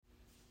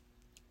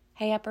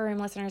Hey, Upper Room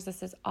listeners,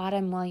 this is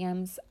Autumn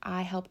Williams.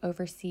 I help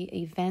oversee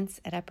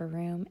events at Upper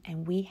Room,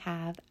 and we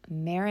have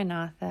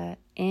Maranatha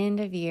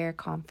End of Year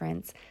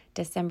Conference,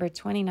 December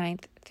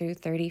 29th through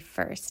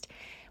 31st.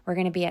 We're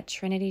going to be at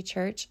Trinity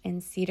Church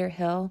in Cedar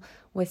Hill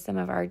with some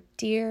of our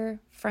dear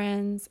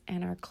friends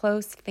and our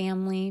close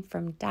family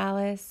from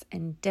Dallas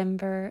and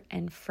Denver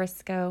and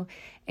Frisco,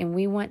 and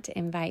we want to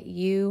invite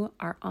you,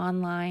 our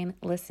online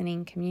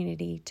listening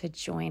community, to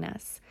join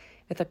us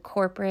with a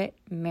corporate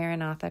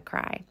Maranatha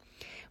cry.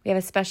 We have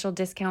a special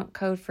discount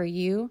code for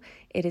you.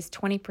 It is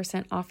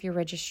 20% off your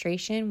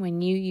registration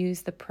when you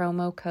use the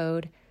promo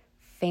code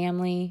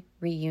Family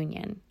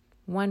Reunion.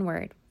 One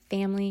word,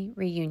 Family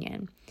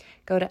Reunion.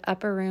 Go to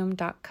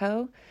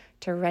upperroom.co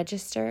to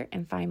register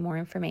and find more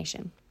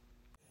information.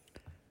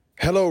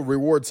 Hello,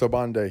 Reward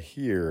Sabanda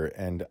here,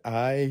 and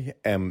I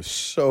am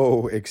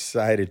so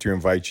excited to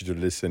invite you to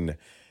listen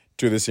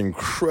to this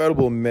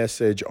incredible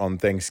message on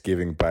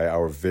Thanksgiving by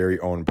our very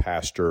own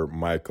pastor,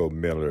 Michael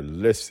Miller.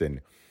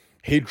 Listen,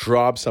 he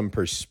drops some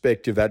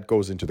perspective that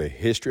goes into the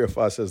history of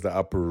us as the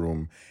Upper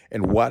Room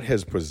and what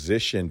has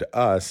positioned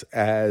us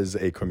as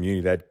a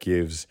community that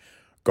gives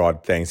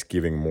God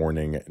Thanksgiving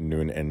morning,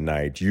 noon, and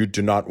night. You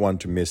do not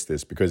want to miss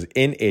this because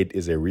in it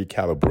is a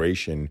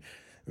recalibration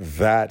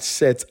that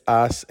sets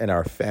us and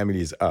our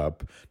families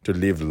up to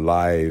live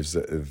lives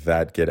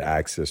that get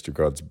access to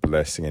God's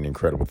blessing and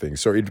incredible things.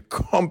 So it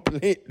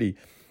completely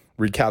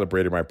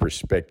recalibrated my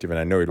perspective, and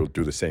I know it will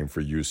do the same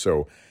for you.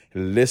 So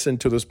listen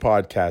to this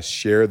podcast,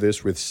 share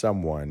this with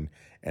someone,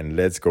 and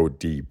let's go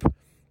deep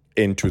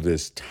into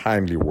this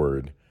timely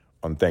word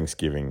on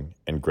Thanksgiving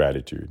and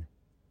gratitude.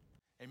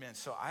 Amen.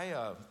 So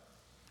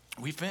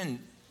we've been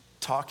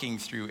talking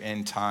through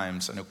end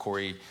times. I know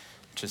Corey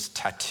just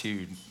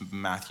tattooed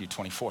Matthew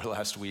 24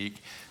 last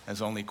week,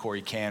 as only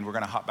Corey can. We're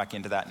going to hop back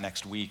into that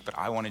next week, but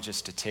I wanted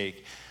just to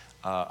take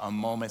a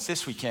moment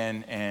this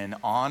weekend and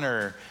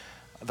honor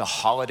the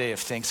holiday of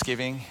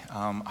Thanksgiving.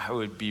 I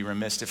would be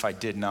remiss if I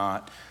did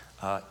not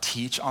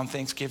teach on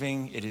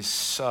Thanksgiving. It is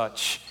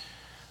such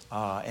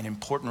an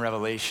important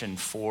revelation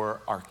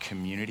for our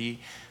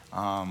community.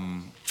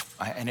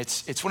 And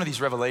it's one of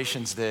these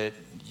revelations that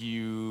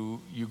you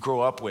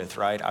grow up with,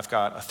 right? I've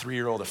got a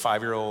 3-year-old, a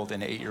 5-year-old,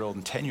 an 8-year-old,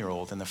 and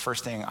 10-year-old, and the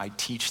first thing I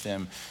teach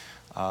them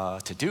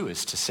to do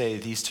is to say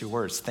these 2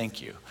 words,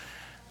 thank you.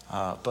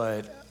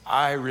 But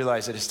I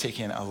realize that it's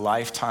taken a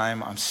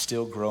lifetime. I'm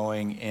still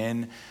growing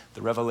in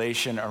the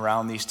revelation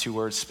around these 2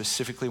 words,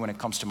 specifically when it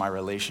comes to my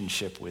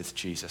relationship with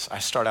Jesus. I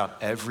start out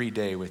every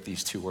day with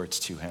these 2 words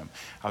to him.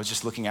 I was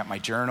just looking at my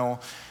journal.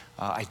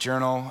 I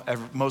journal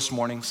most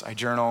mornings. I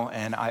journal,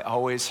 and I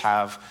always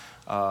have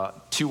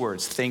 2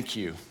 words, thank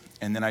you.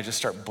 And then I just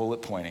start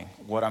bullet pointing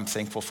what I'm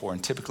thankful for.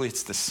 And typically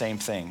it's the same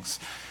things.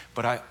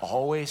 But I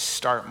always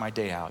start my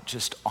day out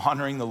just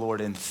honoring the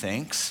Lord in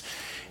thanks.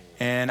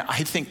 And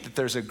I think that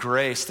there's a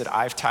grace that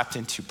I've tapped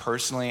into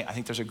personally. I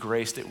think there's a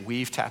grace that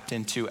we've tapped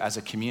into as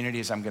a community,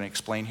 as I'm going to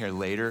explain here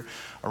later,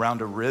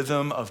 around a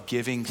rhythm of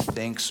giving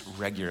thanks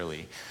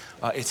regularly.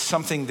 It's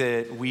something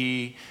that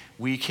we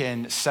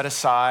can set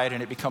aside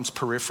and it becomes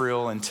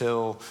peripheral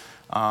until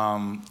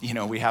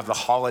we have the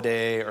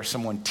holiday or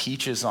someone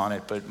teaches on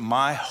it. But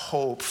my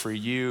hope for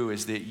you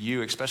is that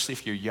you, especially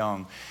if you're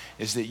young,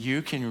 is that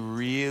you can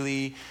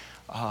really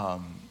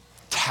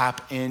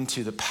tap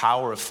into the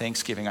power of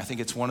Thanksgiving. I think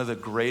it's one of the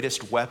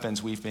greatest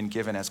weapons we've been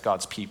given as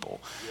God's people.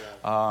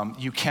 Yeah.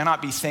 You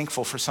cannot be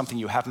thankful for something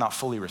you have not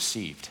fully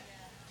received.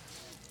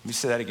 Let me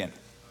say that again.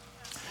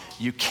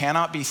 You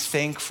cannot be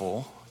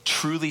thankful,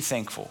 truly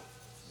thankful,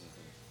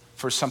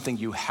 for something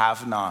you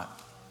have not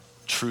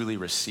truly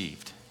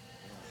received.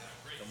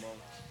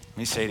 Let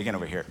me say it again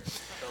over here.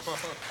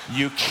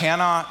 You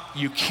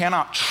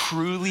cannot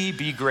truly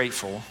be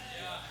grateful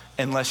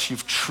unless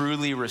you've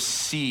truly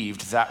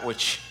received that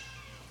which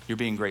you're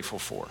being grateful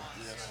for.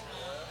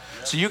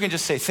 So you can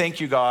just say,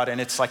 thank you, God,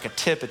 and it's like a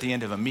tip at the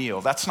end of a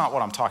meal. That's not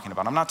what I'm talking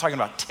about. I'm not talking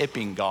about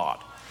tipping God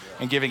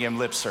and giving him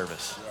lip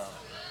service.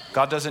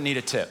 God doesn't need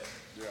a tip.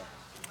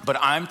 But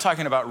I'm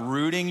talking about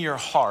rooting your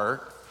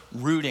heart,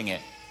 rooting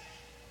it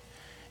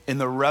in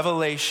the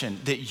revelation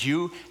that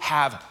you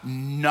have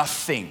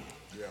nothing,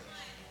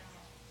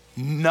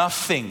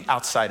 nothing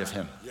outside of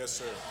him. Yes,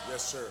 sir.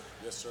 Yes, sir.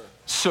 Yes, sir.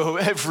 So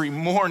every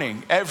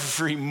morning,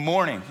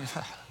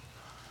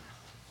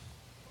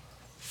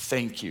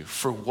 thank you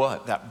for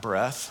what? That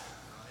breath.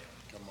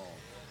 Come on.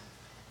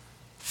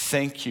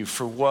 Thank you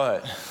for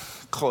what?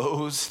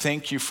 Clothes.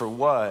 Thank you for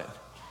what?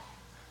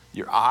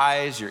 Your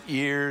eyes, your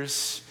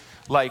ears.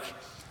 Like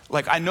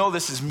I know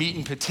this is meat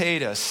and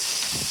potatoes,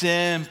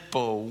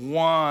 simple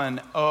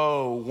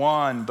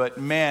 101, but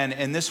man,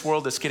 in this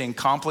world that's getting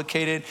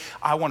complicated,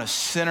 I want to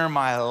center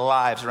my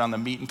lives around the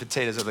meat and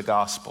potatoes of the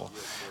gospel.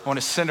 I want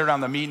to center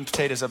around the meat and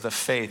potatoes of the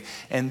faith.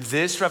 And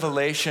this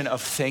revelation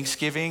of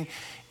Thanksgiving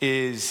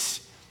is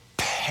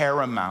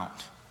paramount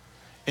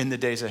in the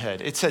days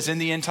ahead. It says in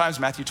the end times,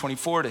 Matthew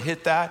 24, to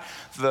hit that,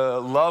 the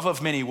love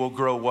of many will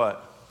grow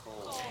what?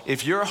 Cold.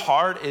 If your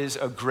heart is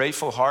a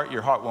grateful heart,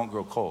 your heart won't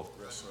grow cold.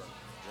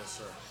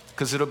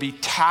 because it'll be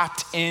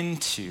tapped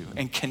into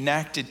and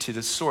connected to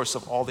the source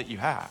of all that you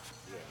have.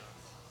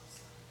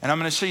 And I'm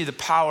going to show you the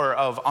power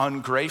of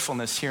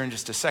ungratefulness here in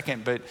just a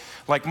second. But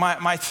like my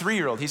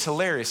 3-year-old, he's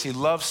hilarious. He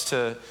loves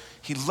to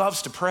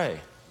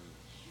pray.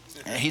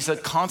 He's a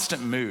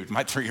constant mood,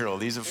 my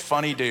 3-year-old. He's a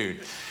funny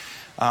dude.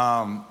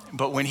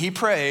 But when he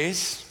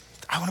prays,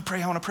 I want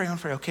to pray.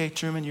 Okay,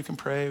 Truman, you can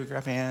pray. We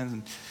grab hands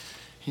and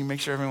he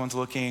makes sure everyone's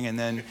looking. And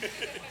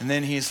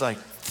then he's like,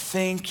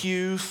 thank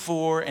you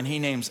for, and he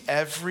names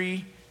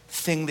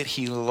everything that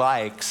he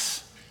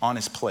likes on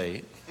his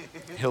plate.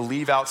 He'll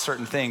leave out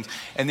certain things,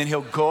 and then he'll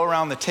go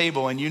around the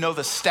table, and you know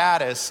the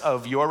status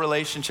of your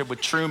relationship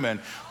with Truman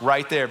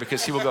right there,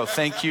 because he will go,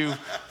 thank you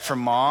for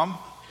Mom.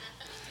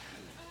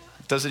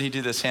 Doesn't he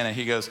do this, Hannah?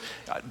 He goes,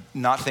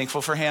 not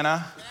thankful for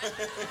Hannah,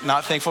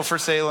 not thankful for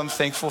Salem,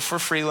 thankful for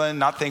Freeland,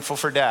 not thankful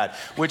for Dad,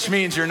 which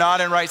means you're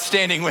not in right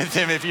standing with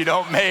him if you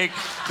don't make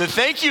the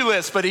thank you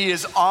list. But he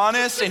is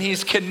honest and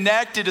he's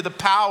connected to the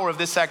power of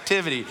this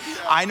activity.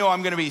 I know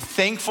I'm going to be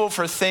thankful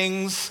for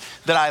things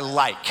that I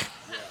like,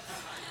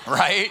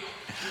 right?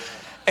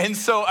 And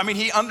so, I mean,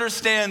 he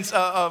understands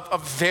a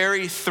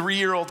very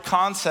 3-year-old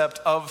concept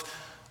of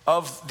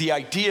the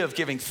idea of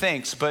giving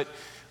thanks, but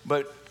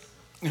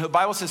you know, the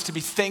Bible says to be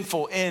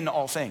thankful in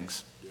all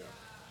things.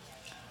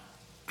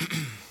 Yeah.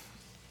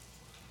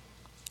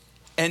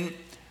 And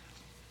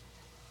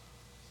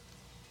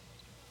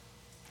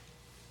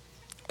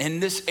in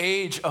this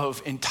age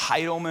of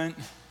entitlement,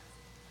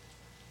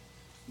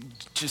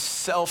 just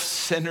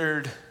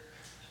self-centered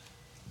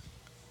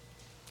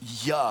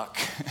yuck,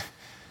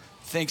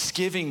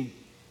 Thanksgiving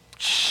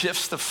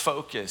shifts the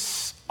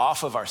focus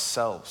off of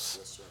ourselves.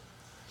 Yes,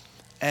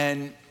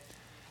 sir.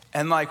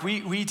 And like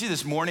we do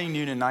this morning,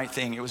 noon, and night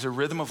thing. It was a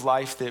rhythm of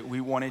life that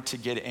we wanted to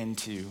get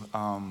into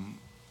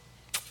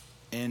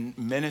in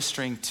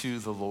ministering to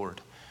the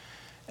Lord.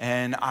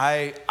 And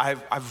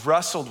I've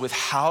wrestled with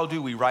how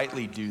do we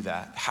rightly do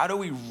that? How do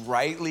we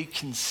rightly,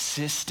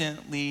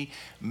 consistently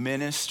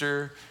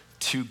minister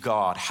to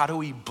God? How do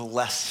we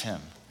bless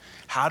him?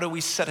 How do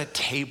we set a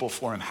table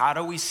for him? How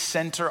do we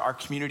center our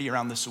community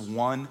around this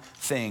one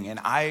thing? And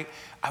I'm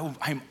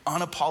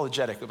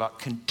unapologetic about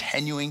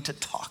continuing to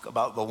talk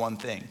about the one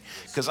thing,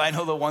 because I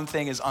know the one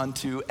thing is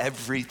unto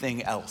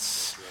everything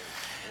else.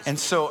 And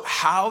so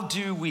how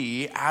do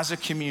we as a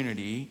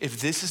community, if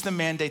this is the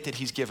mandate that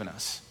he's given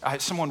us,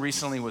 someone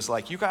recently was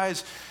like, you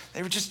guys,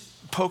 they were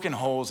just poking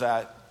holes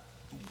at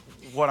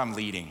what I'm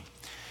leading.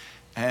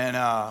 And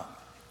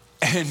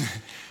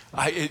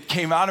it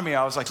came out of me,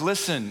 I was like,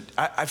 listen,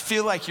 I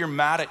feel like you're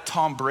mad at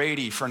Tom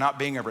Brady for not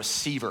being a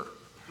receiver.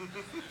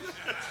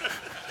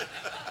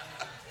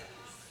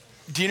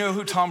 Do you know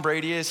who Tom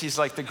Brady is? He's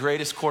like the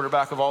greatest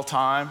quarterback of all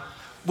time.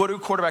 What do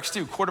quarterbacks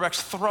do?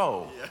 Quarterbacks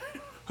throw. Yeah.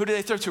 Who do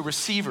they throw to?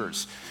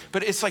 Receivers.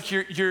 But it's like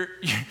you're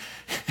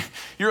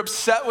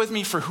upset with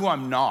me for who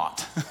I'm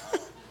not.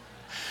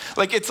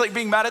 Like it's like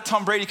being mad at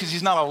Tom Brady because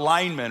he's not a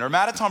lineman, or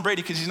mad at Tom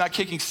Brady because he's not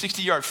kicking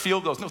 60-yard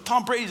field goals. No,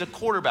 Tom Brady's a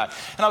quarterback.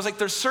 And I was like,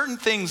 there's certain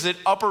things that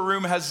Upper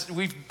Room has,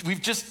 we've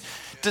just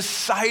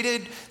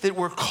decided that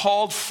we're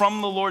called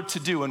from the Lord to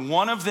do. And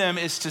one of them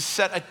is to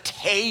set a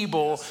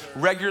table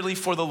regularly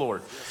for the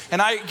Lord.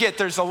 And I get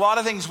there's a lot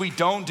of things we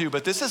don't do,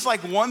 but this is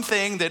like one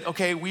thing that,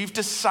 okay, we've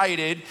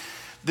decided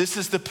this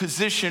is the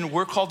position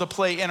we're called to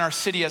play in our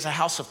city as a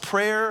house of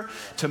prayer,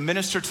 to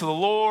minister to the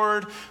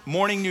Lord,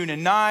 morning, noon,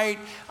 and night.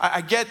 I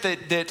get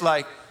that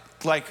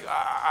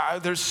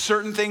there's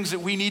certain things that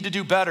we need to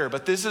do better,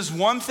 but this is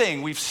one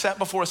thing we've set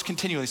before us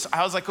continually. So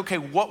I was like, okay,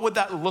 what would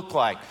that look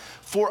like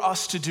for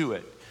us to do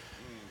it?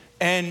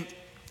 And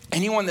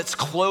anyone that's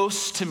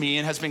close to me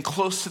and has been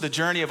close to the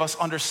journey of us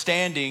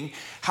understanding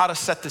how to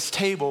set this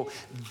table,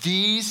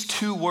 these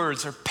 2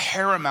 words are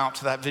paramount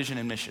to that vision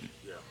and mission.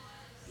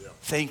 Yeah.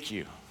 Thank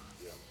you.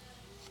 Yeah.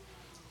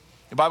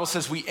 The Bible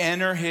says we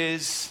enter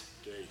his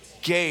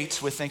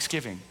gates with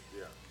thanksgiving.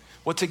 Yeah.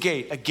 What's a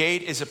gate? A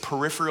gate is a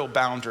peripheral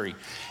boundary.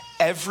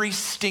 Every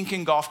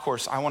stinking golf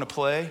course I want to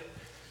play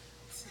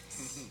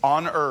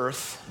on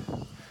earth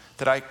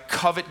that I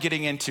covet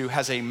getting into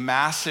has a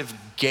massive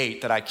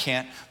gate that I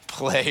can't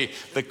play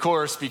the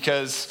course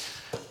because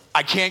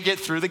I can't get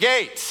through the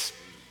gates.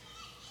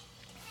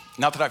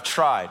 Not that I've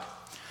tried,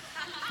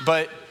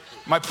 but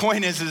my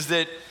point is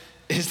that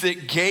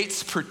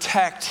gates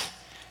protect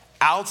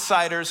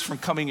outsiders from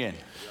coming in.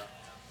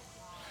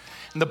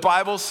 And the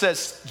Bible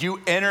says you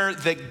enter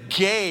the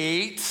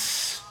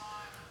gates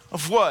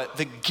of what?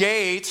 The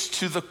gates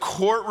to the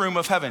courtroom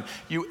of heaven.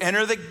 You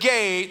enter the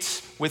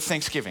gates with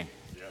thanksgiving.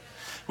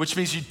 Which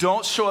means you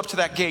don't show up to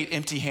that gate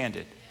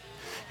empty-handed.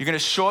 You're going to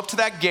show up to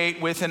that gate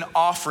with an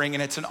offering,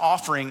 and it's an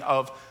offering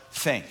of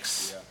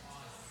thanks. Yeah.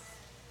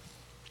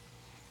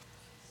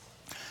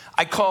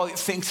 I call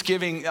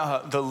Thanksgiving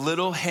the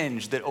little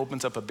hinge that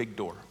opens up a big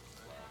door.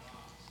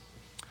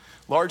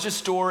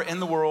 Largest door in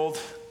the world,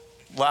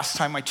 last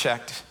time I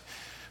checked.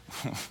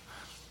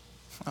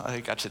 I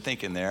got you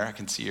thinking there. I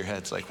can see your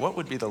heads like, what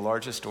would be the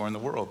largest door in the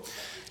world?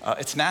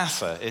 It's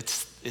NASA.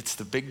 It's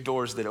the big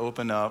doors that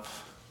open up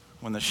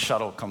when the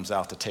shuttle comes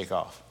out to take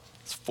off.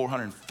 It's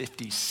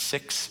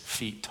 456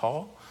 feet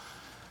tall.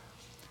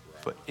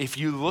 But if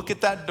you look at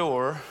that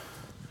door,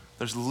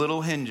 there's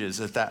little hinges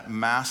that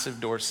massive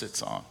door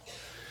sits on.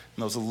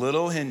 And those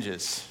little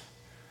hinges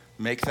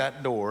make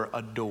that door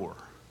a door.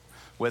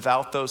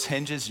 Without those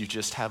hinges, you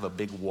just have a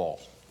big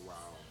wall. Wow.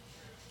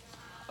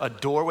 A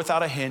door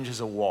without a hinge is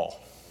a wall.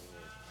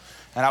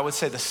 And I would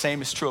say the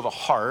same is true of a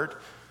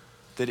heart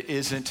that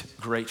isn't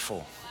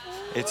grateful.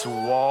 It's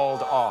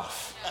walled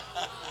off.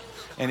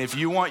 And if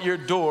you want your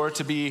door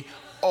to be,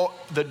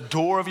 the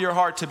door of your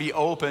heart to be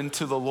open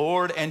to the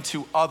Lord and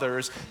to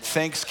others,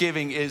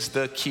 thanksgiving is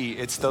the key.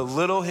 It's the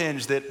little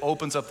hinge that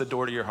opens up the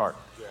door to your heart.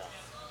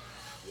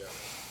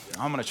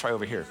 I'm gonna try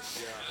over here.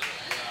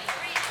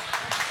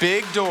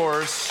 Big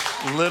doors,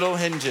 little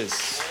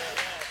hinges.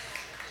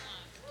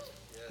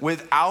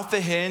 Without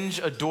the hinge,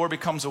 a door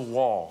becomes a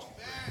wall.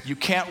 You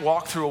can't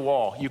walk through a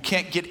wall. You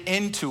can't get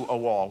into a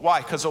wall.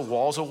 Why? Because a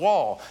wall's a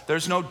wall.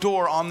 There's no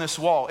door on this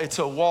wall. It's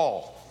a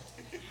wall.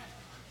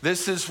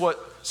 This is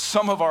what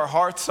some of our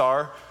hearts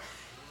are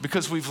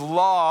because we've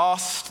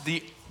lost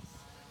the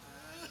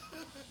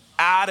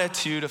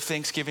attitude of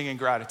thanksgiving and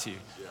gratitude.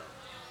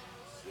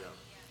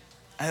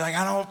 And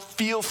I don't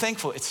feel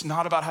thankful. It's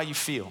not about how you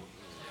feel.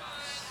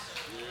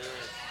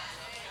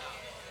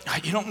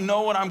 You don't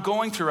know what I'm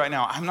going through right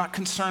now. I'm not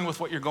concerned with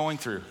what you're going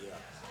through.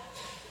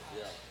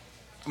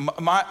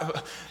 My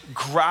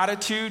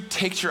gratitude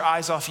takes your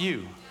eyes off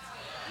you.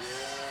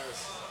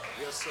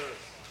 Yes, sir.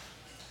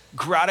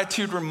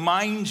 Gratitude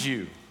reminds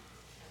you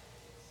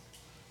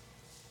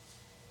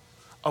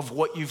of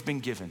what you've been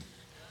given.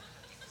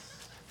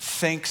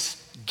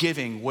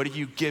 Thanksgiving, what are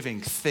you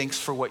giving? Thanks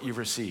for what you've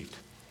received.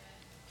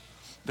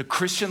 The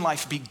Christian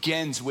life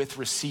begins with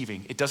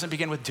receiving. It doesn't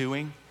begin with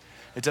doing.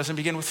 It doesn't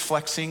begin with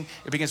flexing.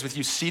 It begins with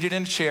you seated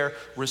in a chair,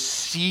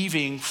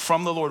 receiving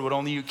from the Lord what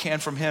only you can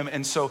from him.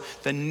 And so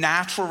the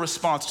natural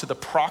response to the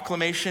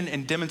proclamation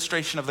and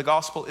demonstration of the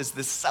gospel is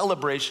the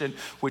celebration,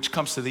 which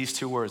comes to these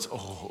two words.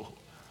 Oh,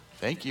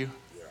 thank you.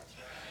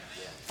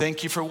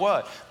 Thank you for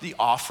what? The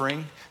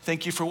offering.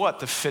 Thank you for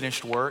what? The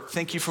finished work.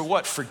 Thank you for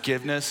what?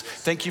 Forgiveness.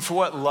 Thank you for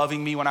what?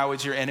 Loving me when I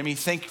was your enemy.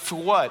 Thank you for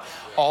what?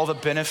 All the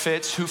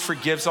benefits. Who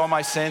forgives all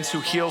my sins,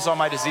 who heals all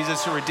my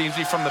diseases, who redeems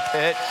me from the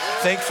pit.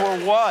 Thank for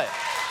what?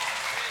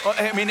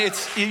 I mean,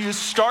 you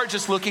start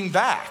just looking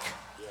back.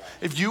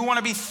 If you want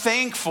to be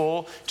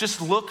thankful, just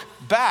look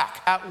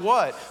back at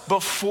what?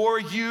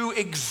 Before you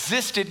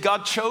existed,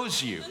 God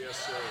chose you.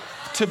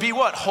 To be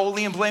what?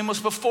 Holy and blameless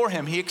before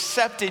him. He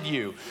accepted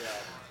you.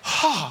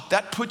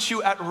 That puts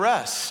you at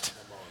rest.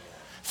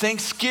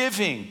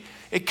 Thanksgiving,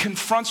 it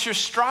confronts your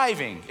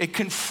striving. It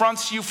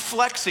confronts you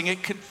flexing.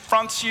 It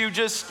confronts you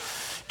just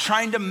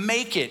trying to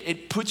make it.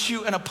 It puts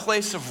you in a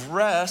place of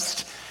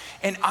rest.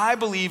 And I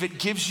believe it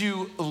gives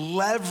you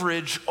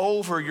leverage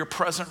over your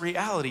present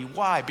reality.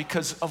 Why?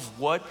 Because of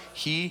what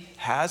he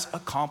has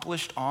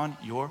accomplished on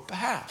your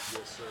behalf.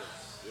 Yes, sir.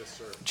 Yes,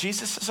 sir.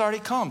 Jesus has already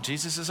come.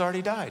 Jesus has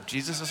already died.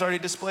 Jesus has already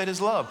displayed his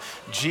love.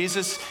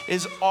 Jesus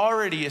is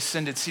already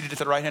ascended, seated at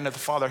the right hand of the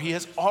Father. He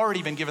has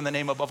already been given the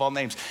name above all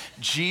names.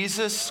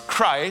 Jesus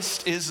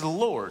Christ is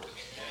Lord.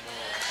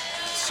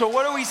 So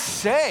what do we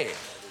say?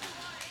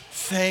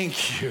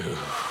 Thank you.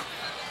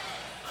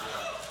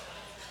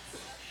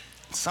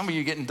 Some of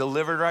you getting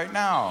delivered right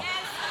now.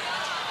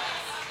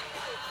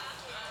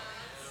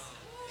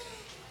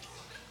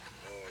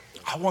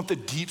 I want the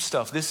deep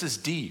stuff. This is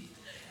deep.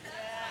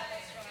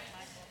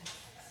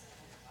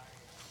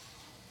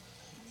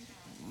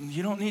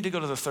 You don't need to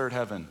go to the third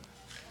heaven.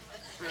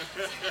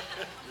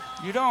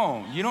 You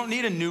don't. You don't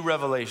need a new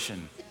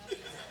revelation.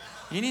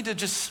 You need to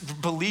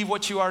just believe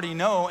what you already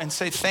know and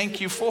say thank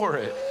you for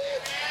it.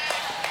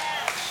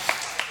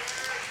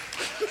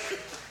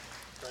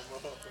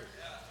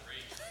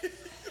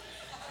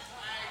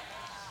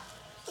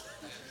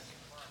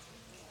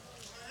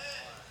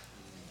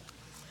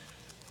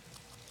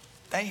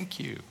 Thank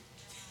you.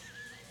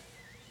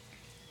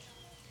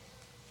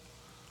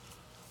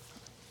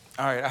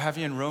 All right, I have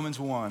you in Romans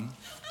 1.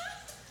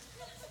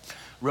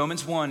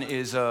 Romans 1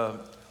 is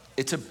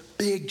it's a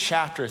big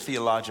chapter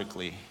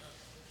theologically.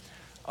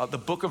 The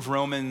book of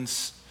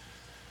Romans,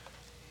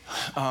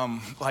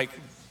 like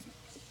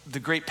the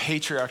great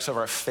patriarchs of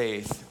our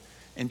faith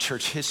in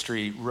church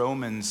history,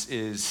 Romans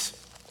it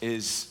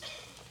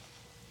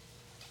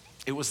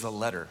was the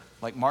letter.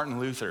 Like Martin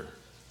Luther,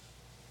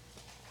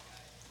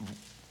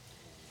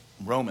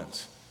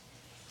 Romans.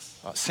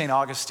 St.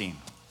 Augustine,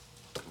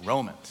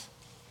 Romans.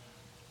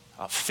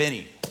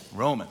 Finney,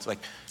 Romans. Like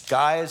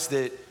guys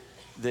that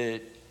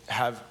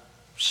have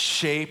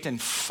shaped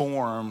and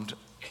formed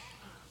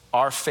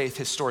our faith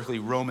historically.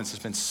 Romans has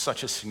been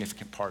such a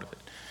significant part of it.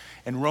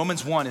 And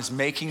Romans 1 is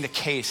making the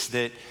case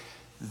that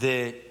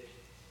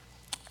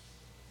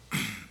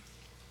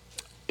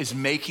is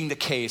making the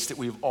case that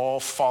we've all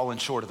fallen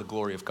short of the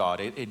glory of God.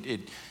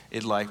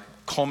 It like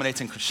culminates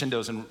in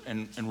crescendos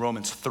in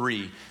Romans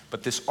 3,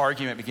 but this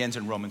argument begins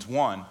in Romans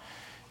 1.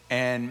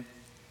 And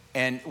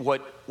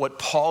what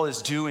Paul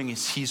is doing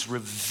is he's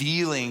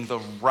revealing the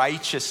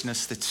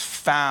righteousness that's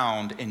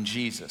found in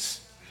Jesus.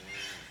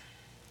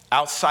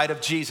 Outside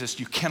of Jesus,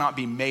 you cannot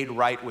be made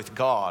right with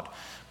God.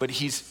 But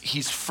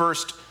he's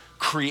first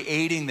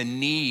creating the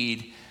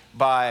need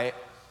by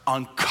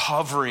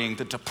uncovering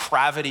the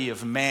depravity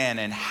of man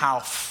and how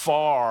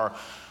far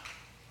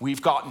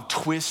we've gotten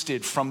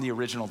twisted from the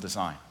original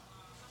design.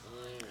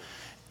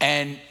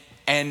 And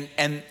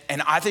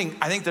I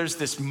think there's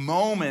this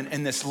moment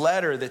in this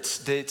letter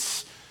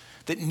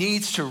that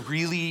needs to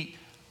really,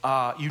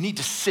 you need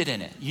to sit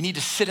in it. You need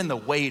to sit in the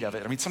weight of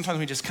it. I mean, sometimes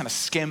we just kind of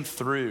skim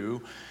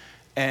through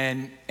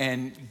and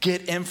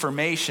get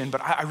information,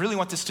 but I really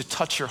want this to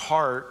touch your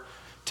heart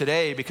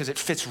today because it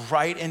fits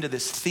right into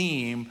this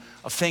theme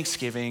of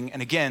Thanksgiving.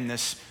 And again,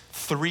 this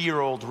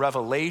 3-year-old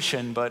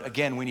revelation, but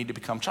again, we need to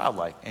become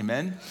childlike.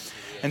 Amen?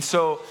 And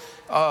so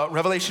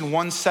Revelation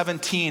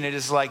 1:17, it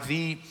is like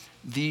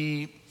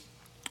the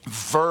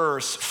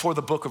verse for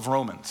the book of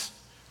Romans.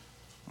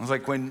 It's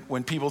like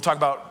when people talk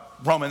about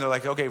Romans, they're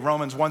like, okay,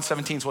 Romans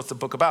 1:17 is what's the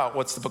book about?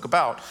 What's the book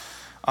about?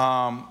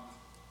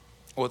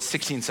 Well, it's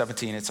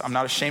 16:17. I'm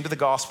not ashamed of the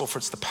gospel, for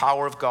it's the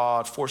power of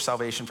God for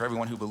salvation for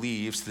everyone who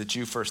believes, to the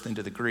Jew first, then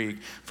to the Greek.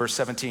 Verse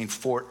 17,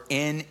 for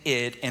in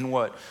it, in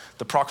what?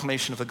 The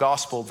proclamation of the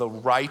gospel, the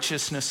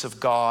righteousness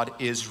of God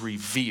is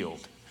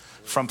revealed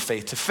from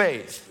faith to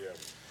faith.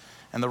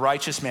 And the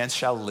righteous man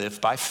shall live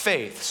by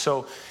faith.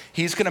 So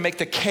he's going to make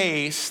the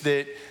case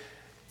that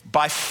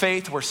by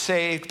faith we're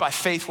saved, by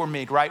faith we're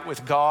made right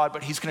with God,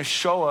 but he's going to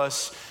show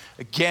us,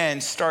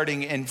 again,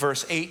 starting in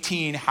verse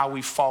 18, how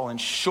we've fallen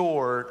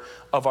short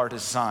of our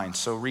design.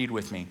 So read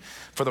with me.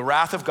 For the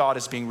wrath of God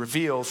is being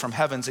revealed from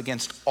heavens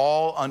against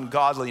all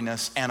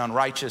ungodliness and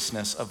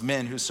unrighteousness of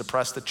men who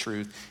suppress the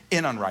truth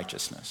in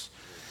unrighteousness.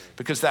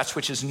 Because that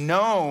which is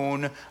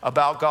known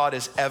about God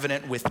is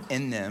evident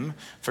within them,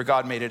 for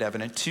God made it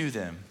evident to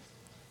them.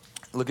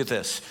 Look at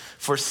this.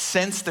 For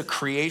since the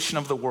creation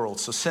of the world,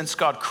 so since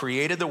God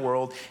created the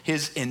world,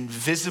 his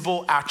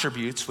invisible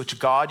attributes, which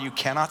God, you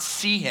cannot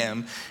see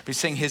him, but he's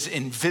saying his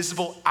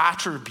invisible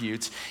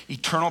attributes,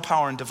 eternal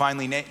power and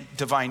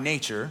divine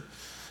nature,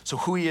 so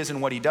who he is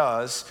and what he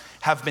does,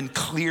 have been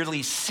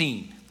clearly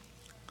seen.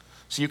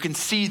 So you can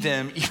see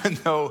them even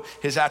though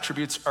his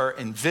attributes are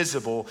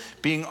invisible,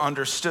 being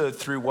understood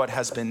through what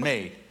has been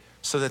made,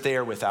 so that they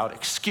are without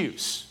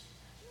excuse.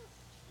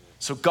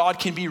 So God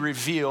can be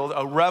revealed,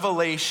 a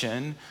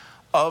revelation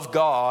of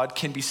God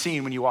can be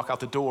seen when you walk out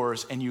the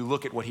doors and you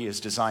look at what he has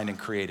designed and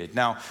created.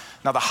 Now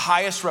the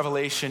highest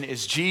revelation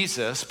is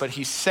Jesus, but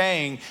he's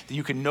saying that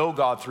you can know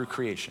God through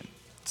creation.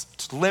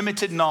 It's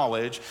limited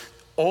knowledge,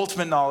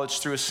 ultimate knowledge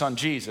through his son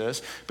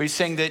Jesus, but he's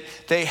saying that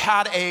they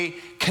had a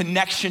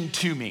connection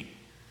to me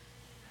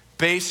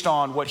based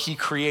on what he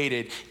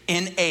created.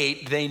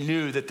 Innate, they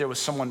knew that there was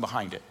someone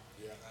behind it.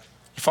 You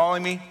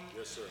following me?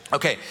 Yes, sir.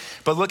 Okay,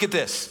 but look at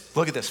this.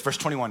 Look at this. Verse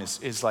 21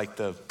 is like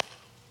the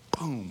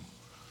boom,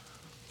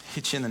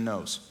 hit you in the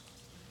nose.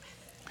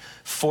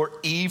 For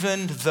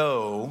even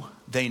though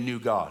they knew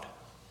God.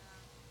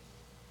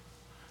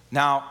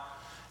 Now,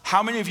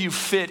 how many of you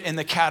fit in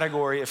the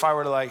category, if I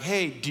were to like,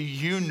 hey, do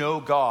you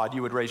know God?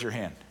 You would raise your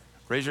hand.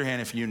 Raise your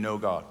hand if you know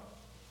God.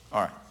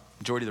 All right,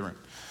 majority of the room.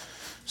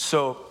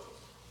 So,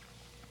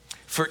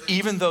 for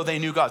even though they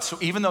knew God, so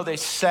even though they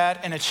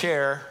sat in a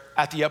chair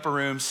at the upper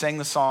room, sang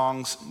the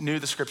songs, knew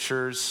the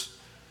scriptures,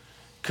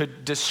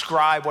 could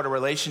describe what a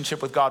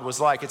relationship with God was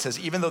like, it says,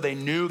 even though they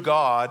knew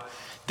God,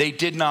 they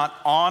did not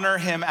honor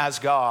him as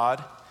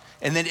God.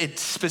 And then it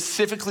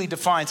specifically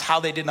defines how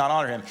they did not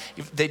honor him.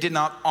 If they did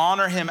not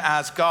honor him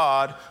as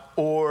God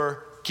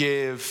or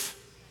give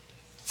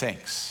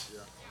thanks.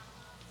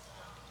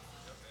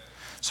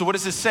 So what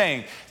is this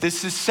saying?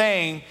 This is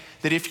saying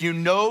that if you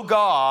know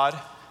God,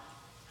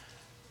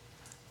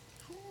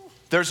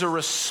 there's a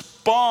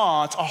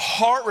response, a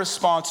heart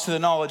response to the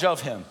knowledge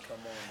of him.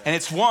 And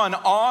it's one,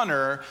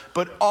 honor,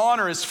 but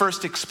honor is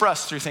first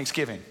expressed through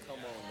thanksgiving.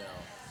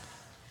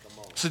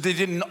 So they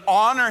didn't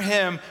honor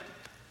him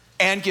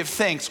and give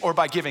thanks or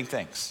by giving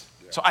thanks.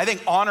 So I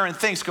think honor and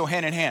thanks go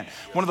hand in hand.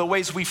 One of the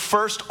ways we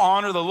first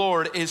honor the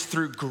Lord is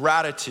through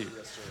gratitude.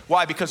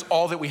 Why? Because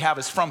all that we have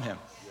is from him.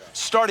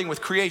 Starting with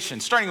creation,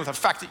 starting with the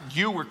fact that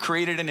you were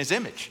created in his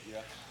image.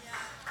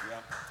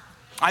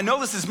 I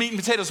know this is meat and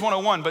potatoes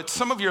 101, but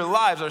some of your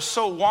lives are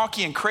so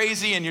wonky and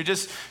crazy and you're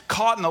just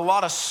caught in a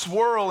lot of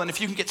swirl. And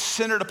if you can get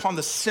centered upon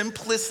the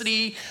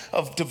simplicity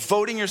of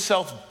devoting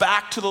yourself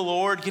back to the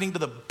Lord, getting to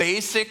the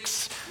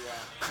basics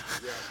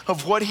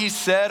of what he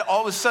said,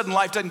 all of a sudden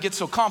life doesn't get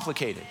so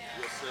complicated.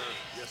 Yes, sir.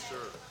 Yes, sir.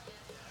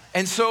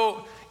 And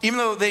so even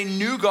though they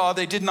knew God,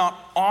 they did not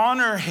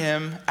honor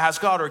him as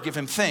God or give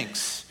him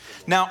thanks.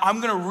 Now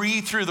I'm going to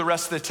read through the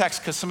rest of the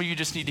text because some of you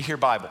just need to hear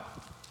Bible.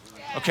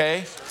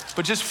 Okay?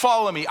 But just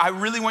follow me. I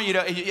really want you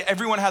to,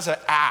 everyone has an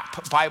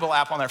app, Bible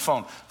app on their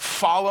phone.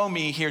 Follow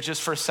me here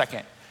just for a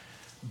second.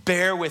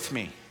 Bear with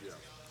me.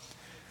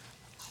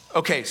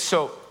 Okay,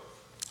 so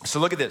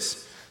look at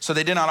this. So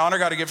they did not honor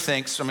God or give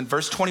thanks. I'm in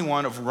verse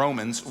 21 of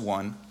Romans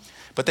 1.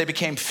 But they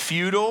became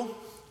futile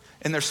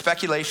in their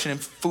speculation and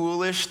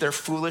foolish. Their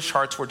foolish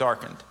hearts were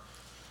darkened.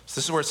 So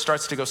this is where it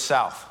starts to go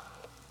south.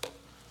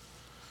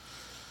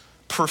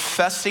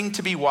 Professing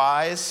to be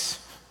wise,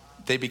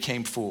 they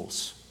became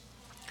fools.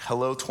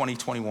 Hello,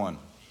 2021.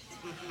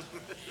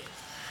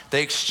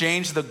 They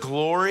exchanged the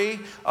glory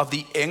of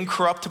the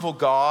incorruptible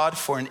God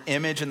for an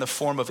image in the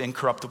form of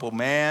incorruptible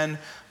man,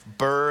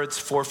 birds,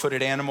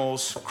 four-footed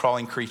animals,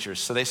 crawling creatures.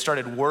 So they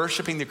started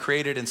worshiping the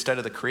created instead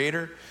of the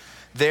creator.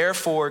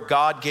 Therefore,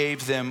 God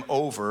gave them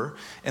over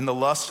in the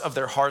lust of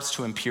their hearts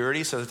to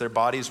impurity so that their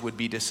bodies would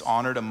be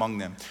dishonored among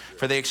them.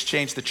 For they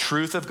exchanged the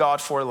truth of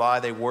God for a lie.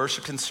 They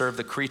worshiped and served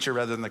the creature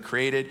rather than the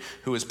created,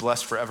 who is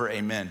blessed forever.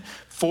 Amen.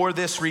 For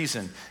this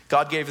reason,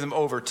 God gave them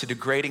over to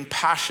degrading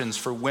passions,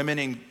 for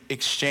women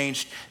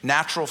exchanged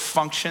natural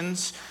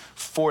functions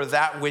for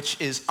that which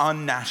is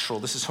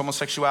unnatural. This is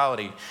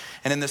homosexuality.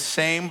 And in the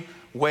same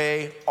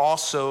way,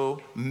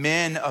 also,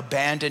 men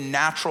abandoned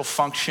natural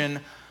function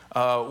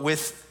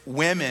with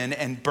women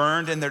and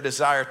burned in their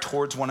desire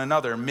towards one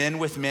another, men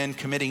with men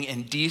committing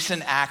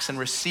indecent acts and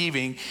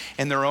receiving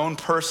in their own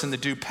person the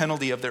due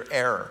penalty of their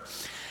error.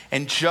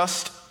 And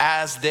just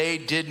as they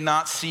did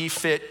not see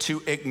fit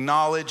to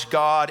acknowledge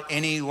God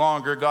any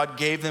longer, God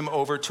gave them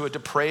over to a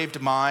depraved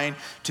mind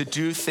to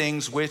do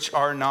things which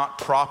are not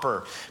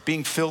proper,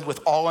 being filled with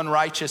all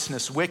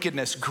unrighteousness,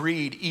 wickedness,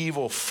 greed,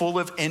 evil, full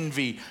of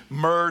envy,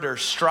 murder,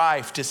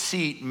 strife,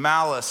 deceit,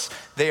 malice.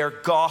 They are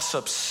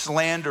gossips,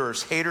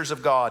 slanderers, haters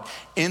of God,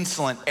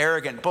 insolent,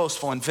 arrogant,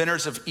 boastful,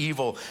 inventors of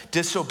evil,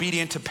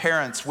 disobedient to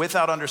parents,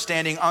 without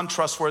understanding,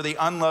 untrustworthy,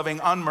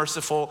 unloving,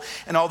 unmerciful.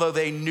 And although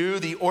they knew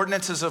the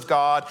ordinances of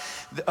God,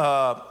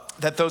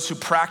 that those who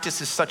practice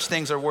such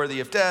things are worthy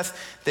of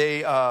death,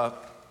 they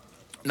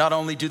not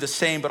only do the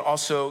same, but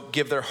also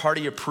give their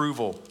hearty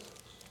approval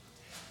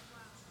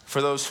for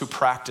those who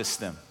practice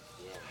them.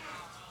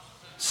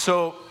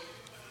 So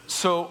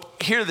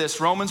hear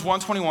this, Romans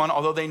 1:21,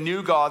 although they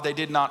knew God, they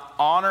did not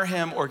honor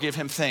him or give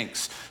him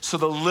thanks. So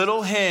the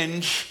little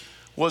hinge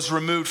was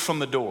removed from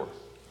the door.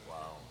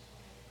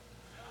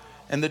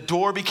 And the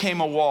door became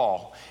a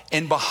wall.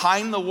 And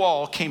behind the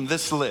wall came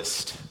this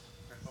list.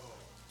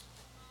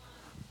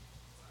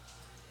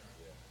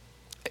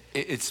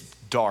 It's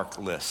dark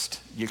list.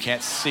 You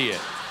can't see it,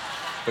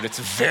 but it's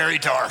very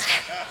dark.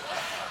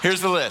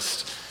 Here's the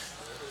list.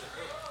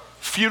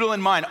 Futile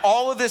in mind.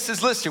 All of this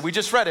is listed. We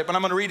just read it, but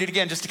I'm going to read it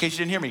again just in case you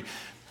didn't hear me.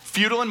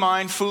 Futile in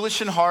mind,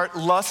 foolish in heart,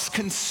 lust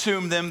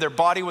consumed them. Their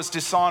body was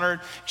dishonored,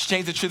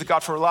 exchanged the truth of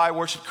God for a lie,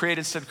 worshiped created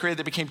instead of created.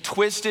 They became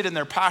twisted in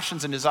their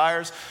passions and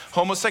desires.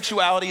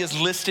 Homosexuality is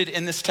listed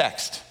in this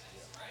text.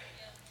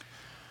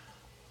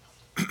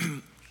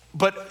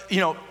 But,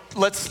 you know,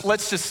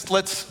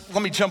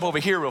 let me jump over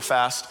here real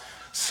fast.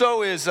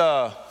 So is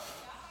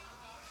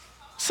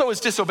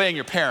disobeying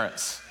your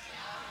parents,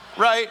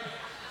 right?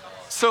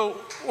 So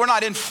we're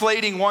not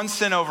inflating one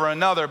sin over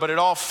another, but it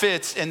all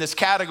fits in this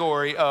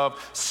category of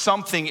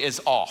something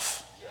is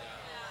off.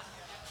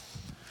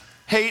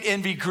 Hate,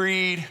 envy,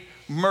 greed,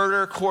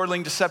 murder,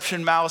 quarreling,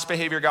 deception, malice,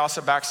 behavior,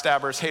 gossip,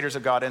 backstabbers, haters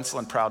of God,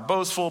 insolent, proud,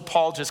 boastful.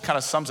 Paul just kind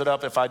of sums it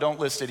up. If I don't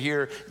list it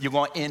here, you're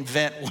going to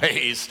invent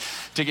ways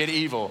to get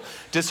evil.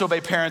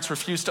 Disobey parents,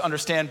 refuse to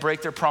understand,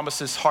 break their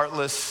promises,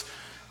 heartless,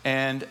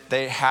 and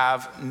they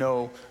have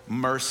no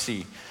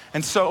mercy.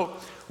 And so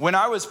when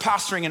I was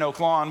pastoring in Oak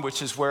Lawn,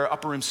 which is where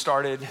Upper Room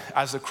started,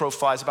 as the crow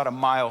flies, about a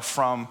mile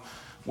from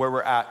where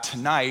we're at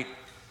tonight,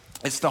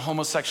 it's the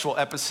homosexual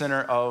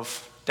epicenter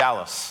of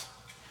Dallas.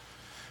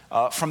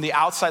 From the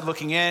outside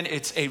looking in,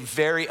 it's a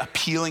very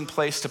appealing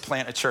place to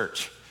plant a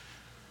church.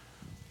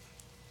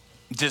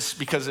 Just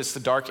because it's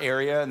the dark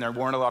area and there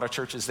weren't a lot of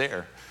churches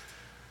there.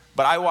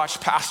 But I watched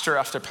pastor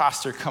after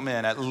pastor come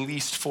in, at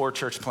least 4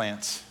 church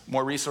plants,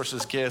 more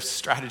resources, gifts,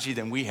 strategy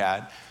than we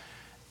had.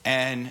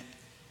 And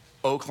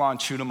Oak Lawn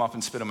chewed them up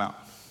and spit them out.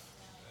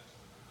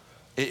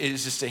 It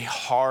is just a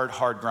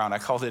hard ground. I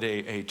called it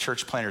a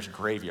church planter's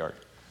graveyard.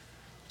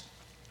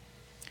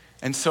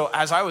 And so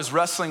as I was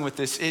wrestling with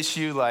this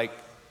issue, like,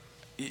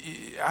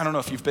 I don't know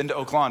if you've been to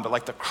Oak Lawn, but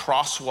like the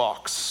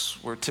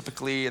crosswalks were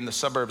typically in the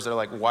suburbs, they're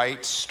like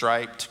white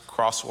striped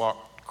crosswalk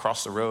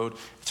across the road.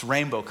 It's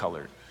rainbow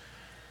colored.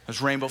 There's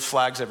rainbow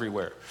flags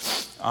everywhere.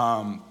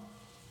 I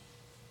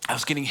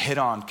was getting hit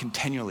on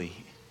continually.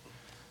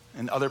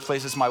 In other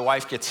places, my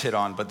wife gets hit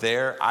on, but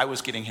there I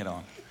was getting hit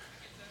on.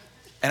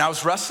 And I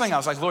was wrestling. I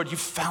was like, Lord, you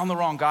found the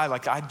wrong guy.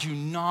 Like, I do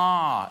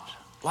not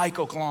like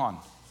Oak Lawn.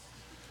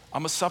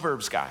 I'm a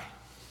suburbs guy.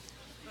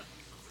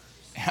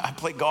 I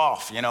play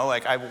golf, you know,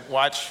 like I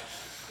watch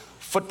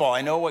football.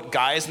 I know what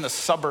guys in the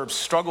suburbs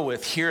struggle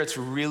with. Here it's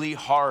really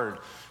hard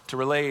to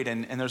relate,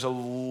 and there's a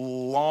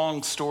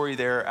long story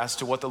there as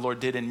to what the Lord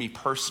did in me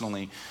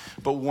personally.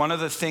 But one of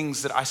the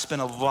things that I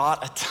spent a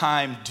lot of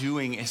time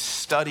doing is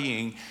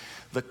studying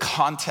the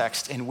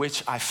context in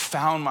which I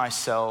found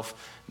myself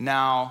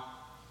now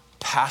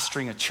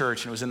pastoring a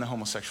church, and it was in the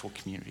homosexual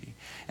community.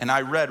 And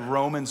I read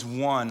Romans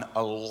 1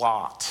 a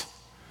lot,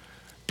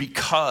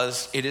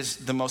 because it is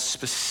the most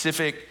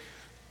specific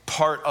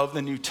part of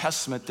the New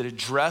Testament that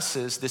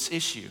addresses this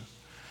issue.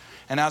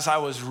 And as I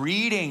was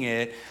reading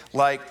it,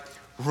 like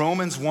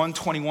Romans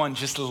 1:21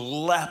 just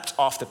leapt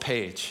off the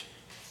page.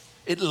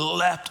 It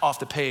leapt off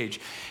the page.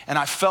 And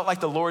I felt like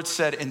the Lord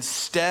said,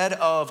 instead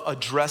of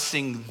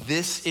addressing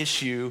this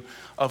issue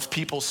of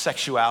people's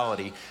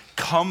sexuality,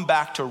 come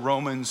back to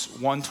Romans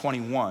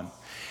 1:21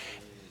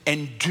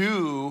 and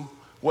do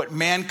what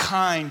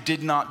mankind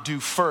did not do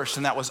first,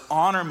 and that was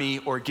honor me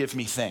or give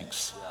me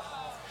thanks.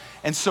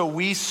 And so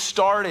we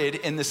started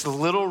in this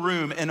little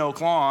room in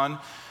Oak Lawn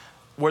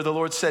where the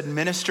Lord said,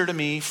 minister to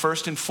me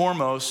first and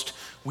foremost.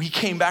 We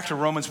came back to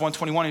Romans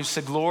 1:21 and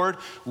said, Lord,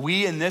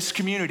 we in this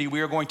community,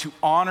 we are going to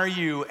honor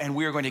you and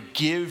we are going to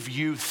give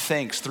you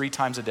thanks 3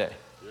 times a day.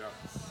 Yeah.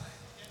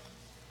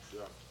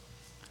 Yeah.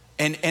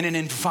 And an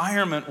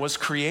environment was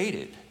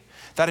created.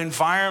 That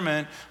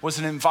environment was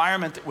an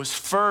environment that was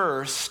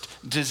first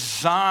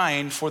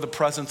designed for the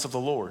presence of the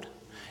Lord.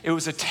 It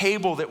was a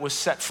table that was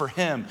set for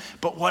him.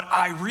 But what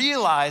I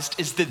realized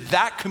is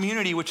that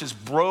community, which is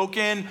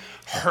broken,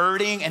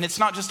 hurting, and it's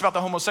not just about the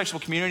homosexual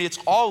community, it's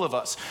all of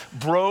us.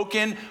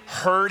 Broken,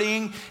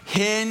 hurting,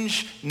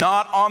 Hinge,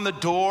 not on the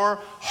door,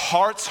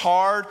 hearts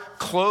hard,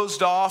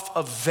 closed off,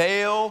 a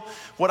veil.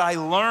 What I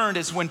learned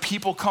is when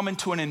people come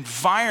into an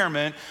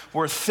environment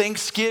where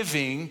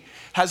Thanksgiving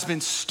has been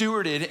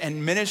stewarded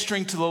and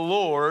ministering to the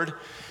Lord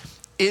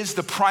is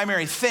the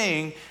primary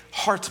thing,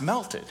 hearts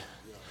melted.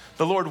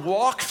 The Lord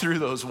walked through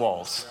those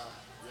walls.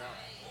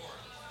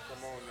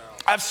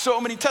 I have so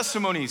many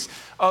testimonies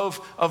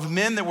of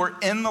men that were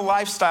in the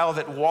lifestyle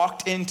that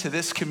walked into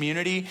this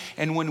community,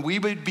 and when we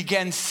would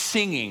begin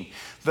singing,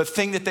 the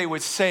thing that they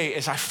would say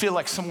is, I feel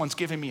like someone's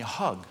giving me a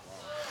hug.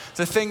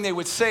 The thing they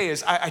would say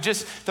is,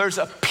 there's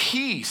a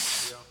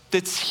peace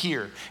that's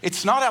here.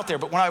 It's not out there,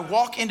 but when I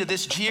walk into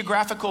this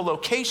geographical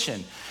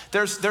location,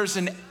 there's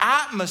an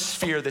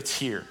atmosphere that's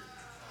here.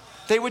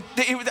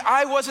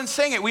 I wasn't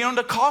saying it. We owned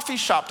a coffee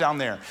shop down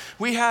there.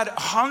 We had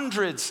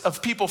hundreds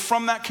of people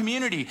from that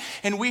community,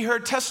 and we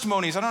heard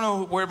testimonies. I don't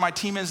know where my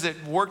team is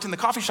that worked in the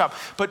coffee shop,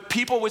 but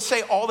people would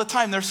say all the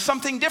time, there's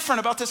something different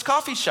about this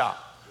coffee shop.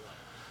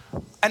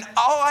 And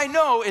all I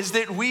know is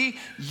that we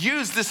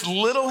used this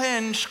little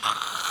Hinge,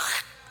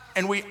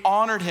 and we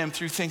honored him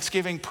through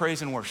Thanksgiving,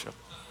 praise, and worship.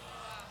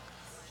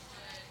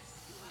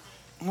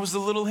 It was the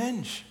little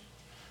Hinge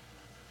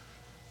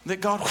that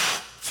God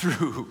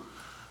threw.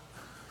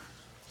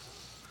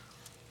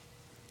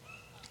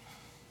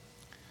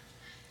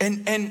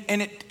 And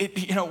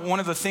it one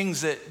of the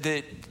things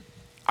that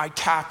I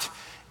tapped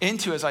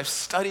into as I've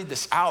studied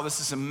this out, this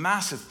is a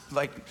massive,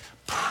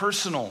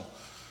 personal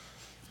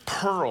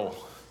pearl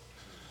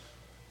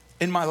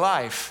in my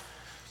life.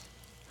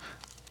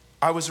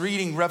 I was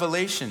reading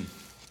Revelation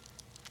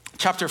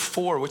chapter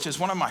 4, which is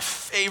one of my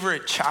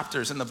favorite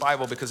chapters in the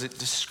Bible because it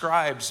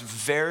describes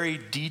very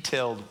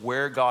detailed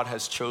where God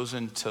has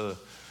chosen to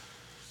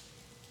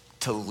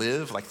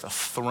live, like the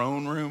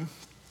throne room.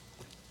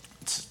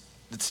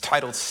 It's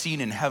titled Seen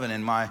in Heaven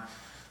in my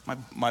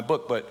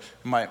book, but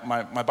my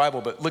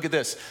Bible. But look at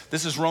this.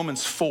 This is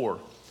Romans 4.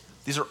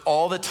 These are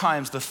all the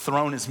times the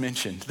throne is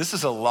mentioned. This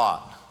is a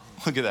lot.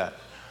 Look at that.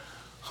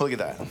 Look at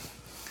that.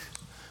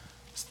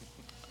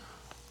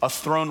 A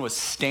throne was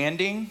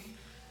standing.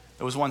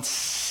 There was one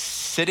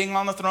sitting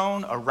on the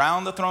throne,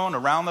 around the throne,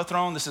 around the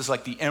throne. This is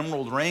like the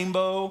emerald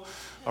rainbow.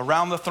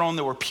 Around the throne,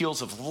 there were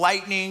peals of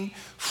lightning.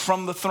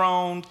 From the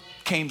throne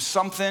came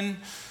something.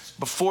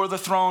 Before the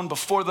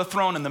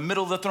throne, in the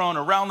middle of the throne,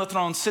 around the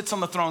throne, sits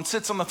on the throne,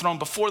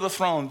 before the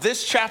throne.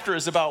 This chapter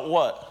is about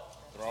what?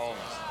 Throne.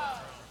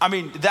 I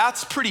mean,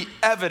 that's pretty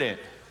evident.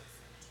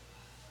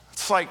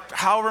 It's like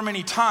however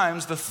many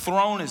times the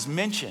throne is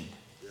mentioned.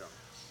 Yeah.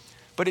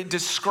 But it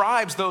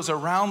describes those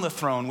around the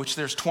throne, which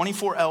there's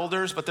 24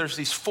 elders, but there's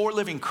these 4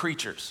 living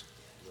creatures.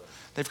 Yeah.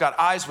 They've got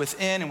eyes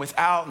within and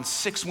without and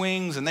 6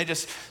 wings, and they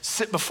just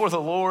sit before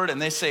the Lord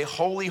and they say,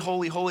 holy,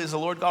 holy, holy is the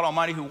Lord God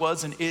Almighty who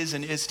was and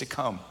is to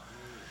come.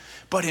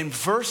 But in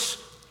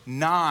verse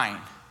 9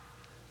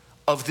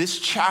 of this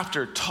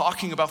chapter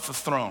talking about the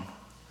throne,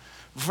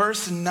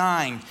 verse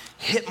 9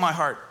 hit my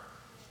heart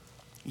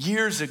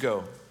years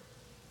ago.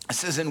 It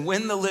says, and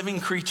when the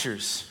living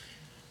creatures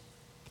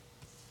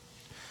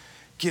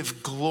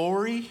give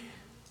glory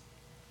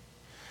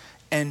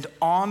and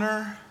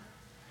honor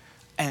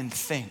and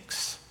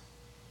thanks.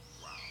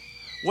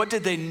 What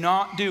did they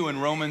not do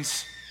in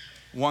Romans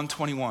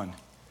 1:21?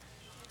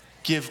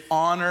 Give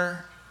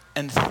honor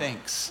and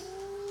thanks.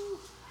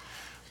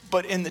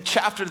 But in the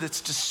chapter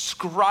that's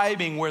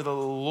describing where the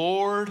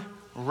Lord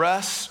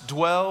rests,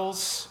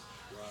 dwells,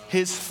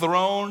 his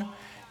throne,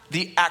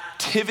 the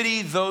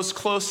activity those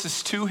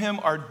closest to him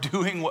are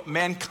doing what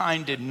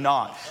mankind did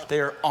not. They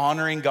are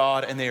honoring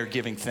God and they are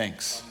giving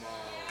thanks.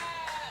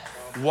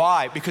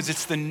 Why? Because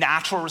it's the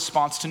natural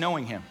response to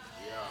knowing him.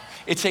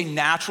 It's a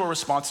natural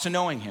response to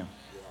knowing him.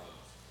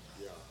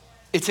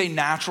 It's a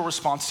natural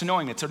response to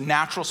knowing him. It's a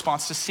natural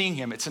response to seeing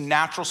him. It's a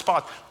natural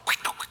response.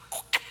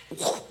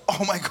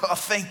 Oh my God,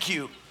 thank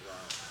you.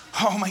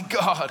 Oh my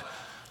God,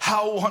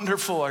 how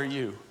wonderful are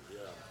you?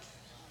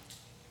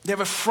 They have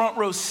a front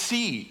row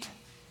seat.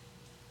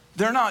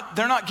 They're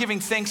not giving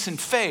thanks in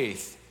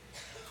faith.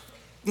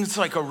 It's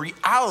like a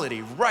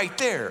reality right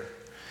there.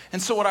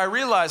 And so what I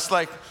realized,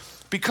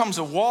 becomes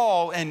a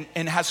wall and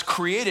has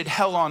created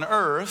hell on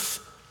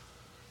earth,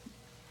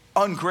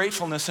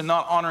 ungratefulness and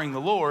not honoring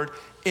the Lord,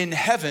 in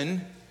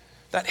heaven,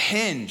 that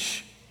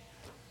hinge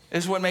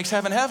is what makes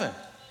heaven heaven.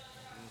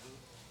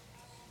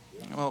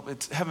 Well,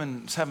 it's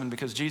heaven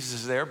because Jesus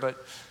is there,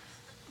 but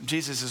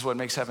Jesus is what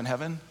makes heaven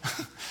heaven.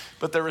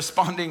 But they're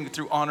responding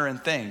through honor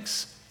and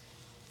thanks.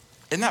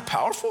 Isn't that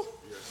powerful?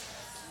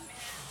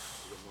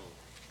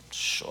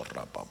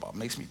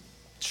 Makes me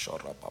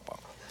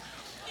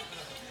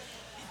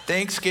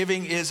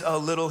Thanksgiving is a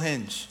little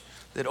hinge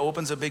that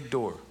opens a big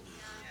door,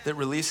 that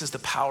releases the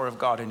power of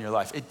God in your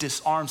life. It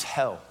disarms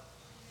hell.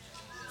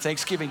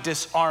 Thanksgiving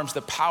disarms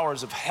the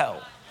powers of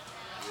hell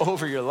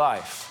over your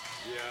life.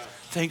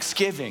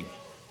 Thanksgiving.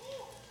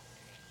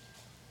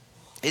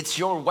 It's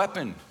your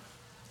weapon.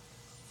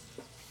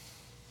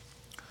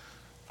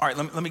 All right,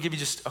 let me give you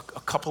just a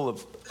couple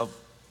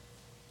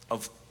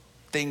of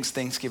things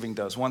Thanksgiving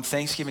does. One,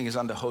 Thanksgiving is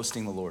unto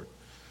hosting the Lord.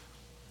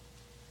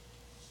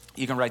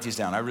 You can write these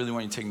down. I really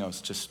want you to take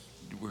notes.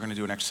 We're going to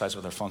do an exercise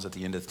with our phones at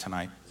the end of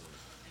tonight.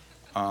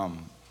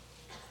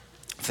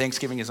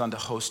 Thanksgiving is unto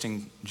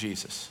hosting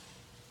Jesus.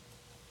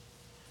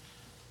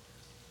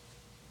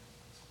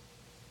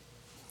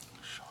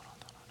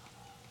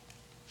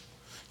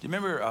 Do you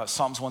remember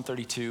Psalms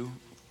 132?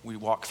 We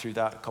walked through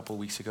that a couple of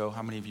weeks ago.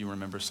 How many of you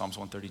remember Psalms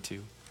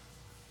 132?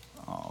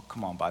 Oh,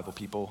 come on, Bible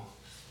people.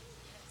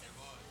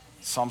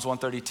 Psalms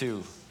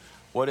 132.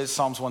 What is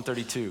Psalms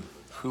 132?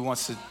 Who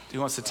wants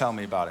to tell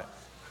me about it?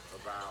 A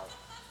vow.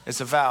 It's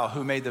a vow.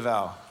 Who made the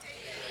vow?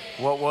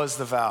 What was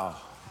the vow?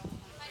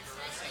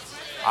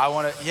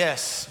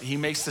 Yes, he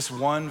makes this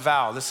one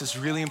vow. This is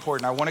really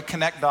important. I want to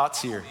connect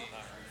dots here.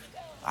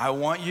 I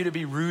want you to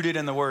be rooted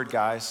in the word,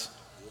 guys.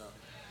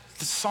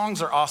 The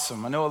songs are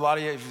awesome. I know a lot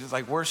of you,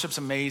 like, worship's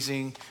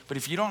amazing, but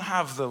if you don't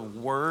have the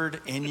word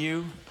in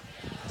you,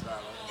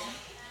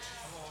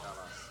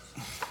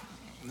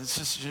 it's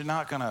just, you're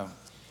not gonna,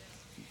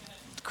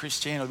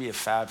 Christianity will be a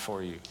fad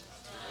for you.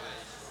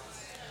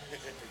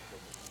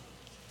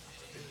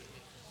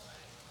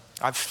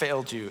 I've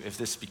failed you if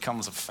this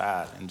becomes a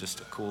fad and just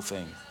a cool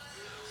thing.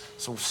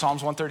 So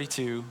Psalms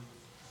 132,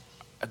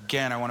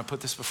 again, I want to put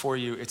this before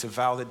you. It's a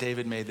vow that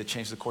David made that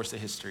changed the course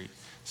of history. He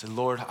said,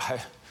 Lord,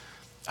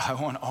 I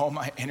want all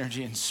my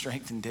energy and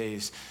strength and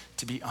days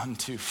to be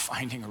unto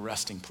finding a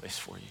resting place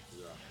for you.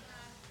 Yeah.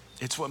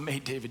 It's what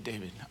made David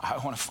David. I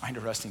want to find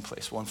a resting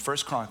place. Well, in 1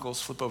 Chronicles,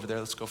 flip over there.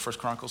 Let's go 1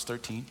 Chronicles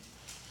 13.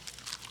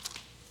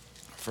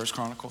 1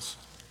 Chronicles.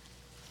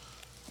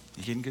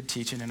 You getting good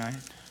teaching tonight?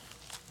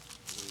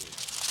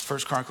 1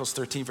 Chronicles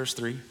 13, verse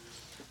 3.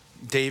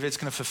 David's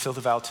going to fulfill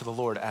the vow to the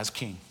Lord as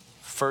king.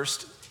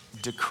 First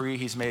decree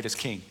he's made as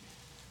king.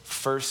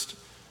 First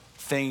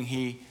thing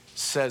he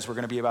says we're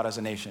going to be about as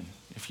a nation.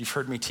 If you've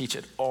heard me teach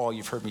at all,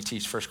 you've heard me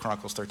teach 1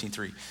 Chronicles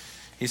 13:3.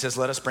 He says,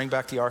 let us bring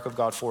back the ark of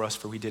God for us,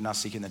 for we did not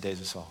seek in the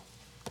days of Saul.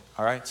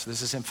 All right, so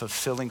this is him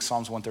fulfilling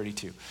Psalms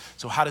 132.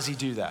 So how does he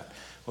do that?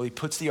 Well, he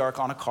puts the ark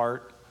on a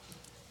cart,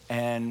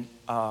 and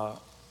that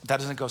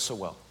doesn't go so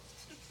well.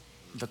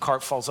 The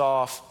cart falls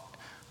off.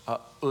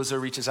 Uzzah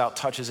reaches out,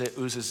 touches it.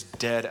 Uzzah's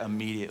dead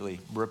immediately.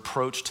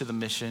 Reproach to the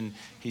mission.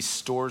 He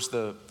stores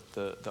the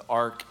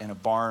ark in a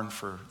barn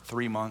for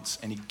 3 months,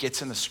 and he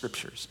gets in the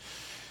scriptures.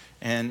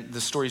 And the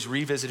story's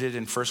revisited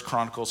in 1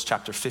 Chronicles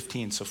chapter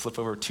 15. So flip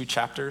over 2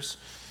 chapters.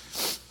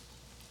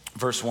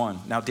 Verse 1.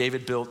 Now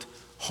David built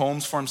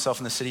homes for himself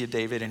in the city of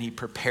David, and he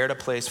prepared a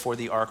place for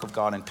the ark of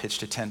God and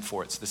pitched a tent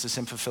for it. So this is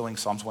him fulfilling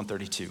Psalms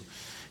 132.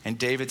 And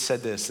David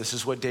said this. This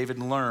is what David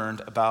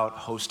learned about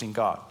hosting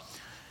God.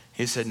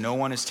 He said, no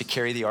one is to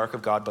carry the ark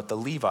of God but the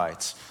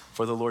Levites,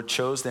 for the Lord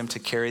chose them to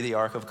carry the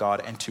ark of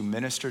God and to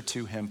minister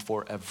to him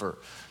forever.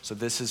 So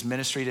this is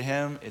ministry to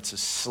him. It's a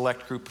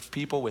select group of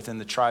people within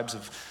the tribes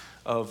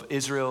of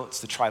Israel.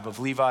 It's the tribe of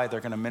Levi.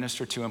 They're going to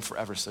minister to him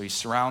forever. So he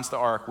surrounds the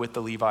ark with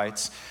the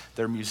Levites.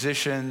 They're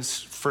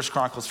musicians. 1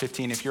 Chronicles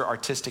 15, if you're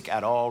artistic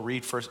at all,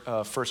 read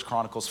 1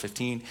 Chronicles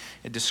 15.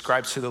 It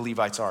describes who the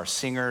Levites are.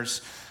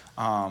 Singers,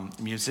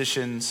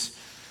 musicians.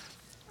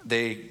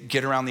 They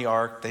get around the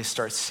ark, they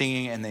start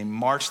singing, and they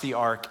march the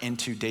ark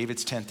into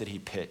David's tent that he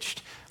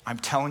pitched. I'm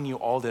telling you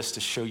all this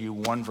to show you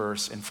one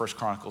verse in 1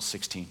 Chronicles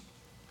 16.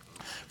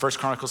 1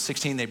 Chronicles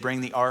 16, they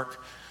bring the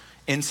ark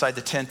inside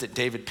the tent that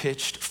David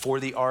pitched for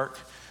the ark.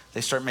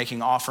 They start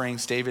making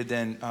offerings. David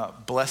then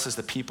blesses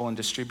the people and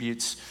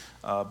distributes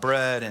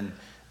bread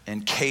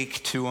and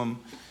cake to them.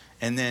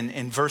 And then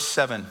in verse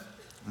 7,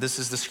 this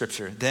is the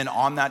scripture. Then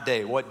on that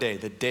day, what day?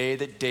 The day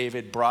that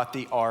David brought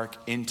the ark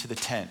into the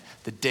tent.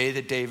 The day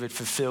that David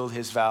fulfilled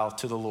his vow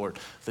to the Lord.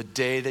 The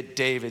day that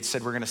David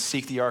said, we're going to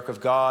seek the ark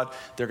of God.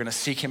 They're going to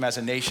seek him as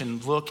a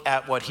nation. Look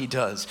at what he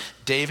does.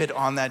 David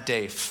on that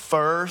day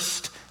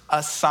first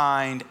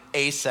assigned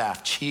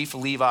Asaph, chief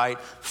Levite,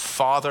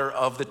 father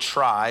of the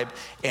tribe,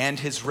 and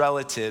his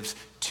relatives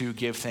to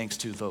give thanks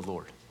to the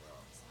Lord.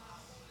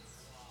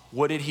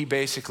 What did he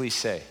basically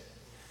say?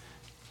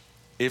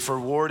 If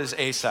reward is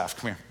Asaph,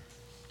 come here.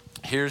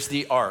 Here's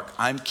the ark.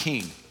 I'm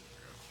king.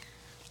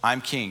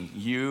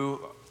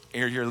 You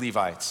are your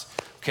Levites.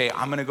 Okay,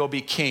 I'm going to go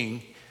be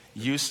king.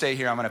 You stay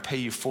here. I'm going to pay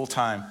you full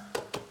time.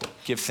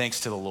 Give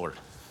thanks to the Lord.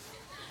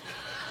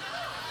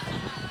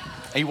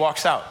 And he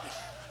walks out.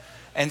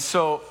 And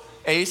so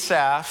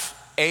Asaph,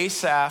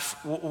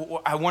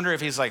 I wonder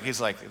if he's like,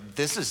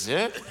 this is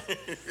it?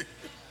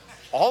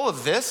 All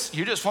of this?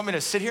 You just want me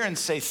to sit here and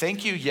say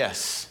thank you?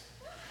 Yes.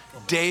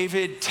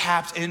 David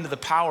tapped into the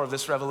power of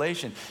this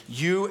revelation.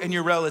 You and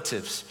your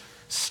relatives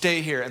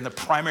stay here, and the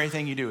primary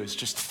thing you do is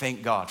just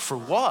thank God. For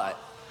what?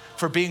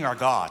 For being our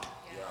God.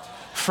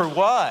 For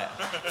what?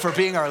 For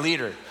being our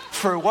leader.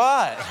 For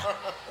what?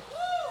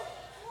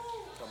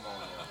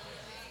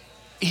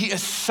 He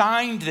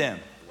assigned them.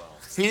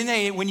 He didn't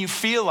say when you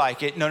feel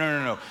like it.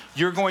 No.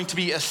 You're going to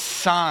be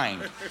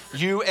assigned.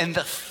 You and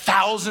the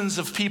thousands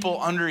of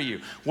people under you.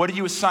 What are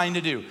you assigned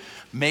to do?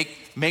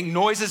 Make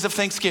noises of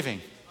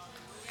thanksgiving.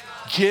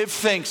 Give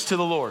thanks to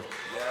the Lord.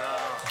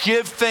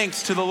 Give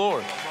thanks to the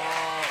Lord.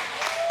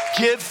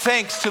 Give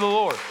thanks to the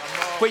Lord.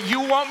 Wait,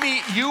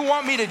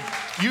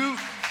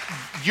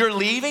 you're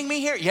leaving me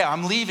here? Yeah,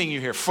 I'm leaving you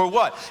here. For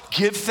what?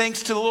 Give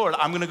thanks to the Lord.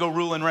 I'm going to go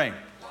rule and reign.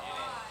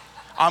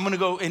 I'm going to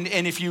go,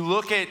 and if you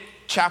look at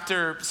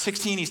chapter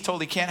 16, he's told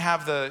he can't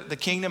have the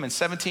kingdom. In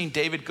 17,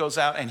 David goes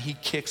out and he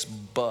kicks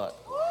butt.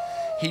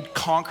 He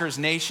conquers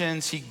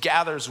nations. He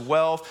gathers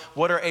wealth.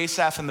 What are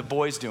Asaph and the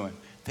boys doing?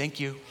 Thank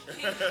you.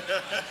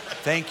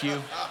 Thank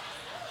you.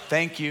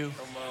 Thank you.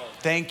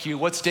 Thank you.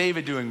 What's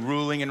David doing?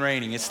 Ruling and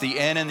reigning. It's the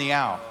in and the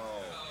out.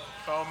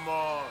 Come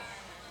on.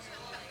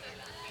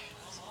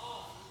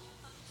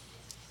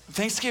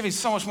 Thanksgiving is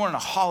so much more than a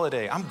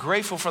holiday. I'm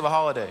grateful for the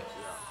holiday.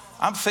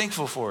 I'm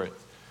thankful for it.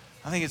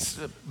 I think it's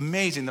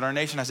amazing that our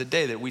nation has a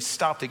day that we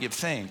stop to give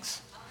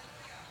thanks.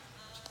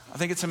 I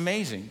think it's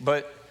amazing.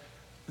 But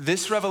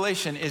this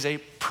revelation is a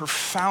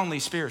profoundly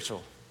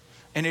spiritual,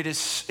 and it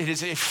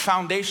is a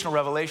foundational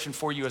revelation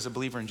for you as a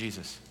believer in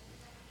Jesus.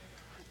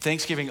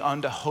 Thanksgiving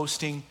unto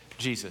hosting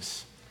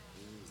Jesus.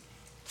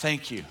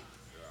 Thank you.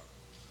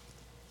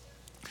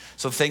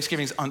 So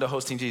Thanksgiving's unto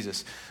hosting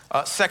Jesus.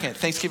 Second,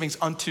 Thanksgiving's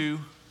unto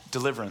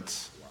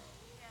deliverance.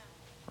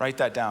 Write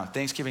that down.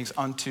 Thanksgiving's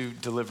unto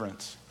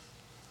deliverance.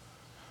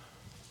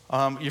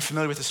 You're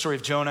familiar with the story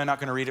of Jonah. I'm not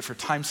going to read it for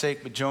time's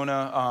sake, but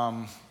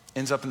Jonah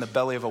ends up in the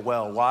belly of a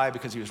whale. Why?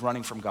 Because he was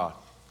running from God.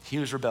 He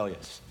was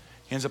rebellious.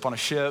 He ends up on a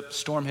ship,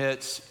 storm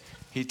hits.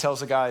 He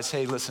tells the guys,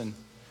 hey, listen,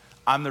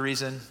 I'm the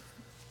reason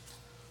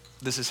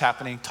this is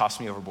happening. Toss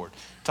me overboard.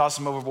 Toss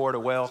him overboard, a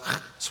whale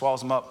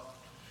swallows him up.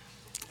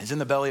 He's in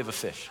the belly of a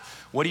fish.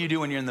 What do you do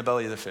when you're in the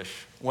belly of the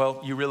fish?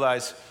 Well, you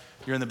realize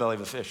you're in the belly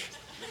of a fish.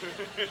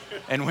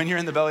 And when you're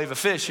in the belly of a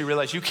fish, you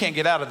realize you can't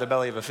get out of the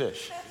belly of a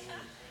fish.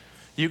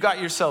 You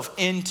got yourself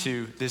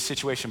into this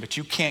situation, but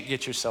you can't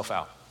get yourself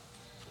out.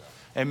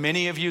 And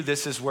many of you,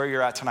 this is where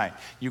you're at tonight.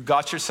 You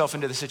got yourself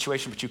into the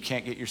situation, but you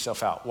can't get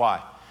yourself out.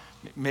 Why?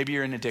 Maybe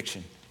you're in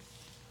addiction.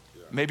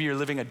 Maybe you're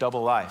living a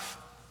double life.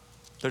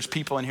 There's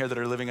people in here that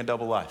are living a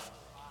double life.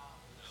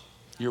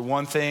 You're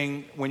one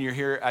thing when you're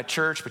here at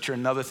church, but you're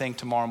another thing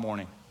tomorrow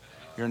morning.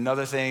 You're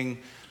another thing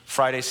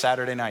Friday,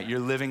 Saturday night. You're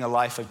living a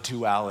life of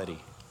duality.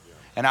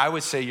 And I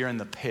would say you're in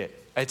the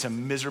pit. It's a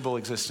miserable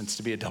existence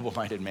to be a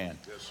double-minded man.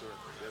 Yes, sir.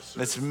 Yes,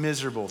 sir. It's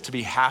miserable to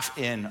be half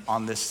in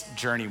on this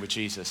journey with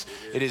Jesus.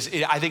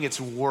 I think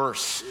it's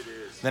worse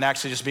than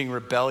actually just being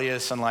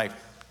rebellious and like,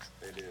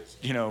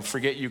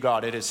 forget you,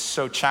 God. It is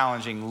so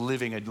challenging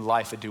living a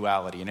life of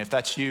duality. And if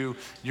that's you,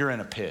 you're in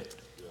a pit.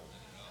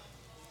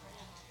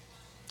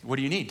 What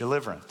do you need?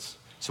 Deliverance.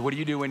 So what do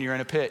you do when you're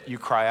in a pit? You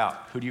cry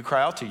out. Who do you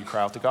cry out to? You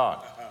cry out to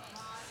God.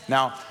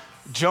 Now,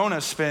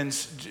 Jonah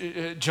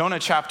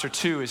chapter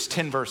 2 is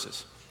 10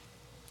 verses.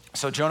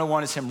 So Jonah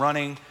 1 is him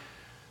running.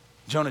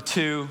 Jonah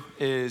 2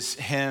 is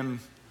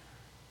him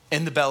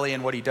in the belly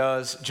and what he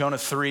does. Jonah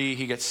 3,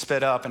 he gets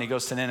spit up and he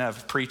goes to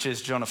Nineveh,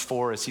 preaches. Jonah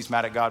 4 is he's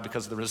mad at God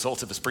because of the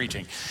results of his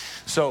preaching.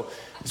 So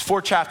it's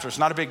 4 chapters,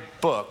 not a big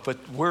book, but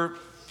we're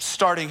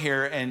starting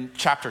here in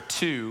chapter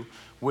 2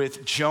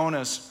 with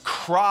Jonah's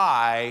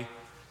cry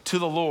to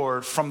the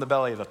Lord from the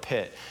belly of a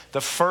pit.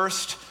 The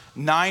first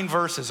 9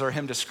 verses are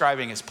him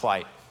describing his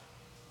plight.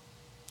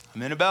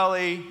 I'm in the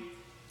belly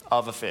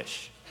of a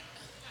fish.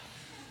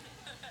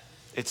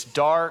 It's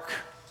dark.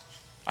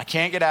 I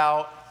can't get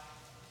out.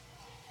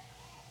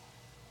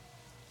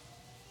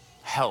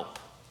 Help.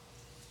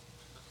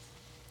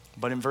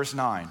 But in verse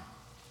 9,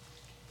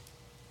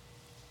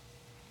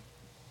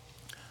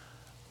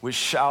 with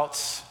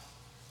shouts,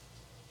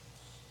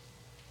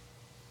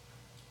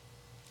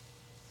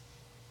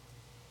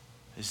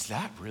 is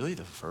that really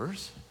the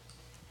verse?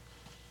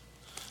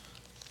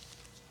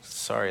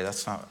 Sorry,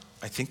 that's not,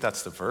 I think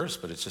that's the verse,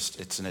 but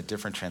it's in a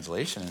different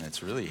translation and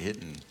it's really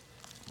hitting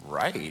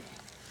right.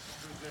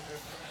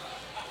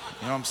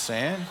 You know what I'm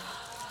saying?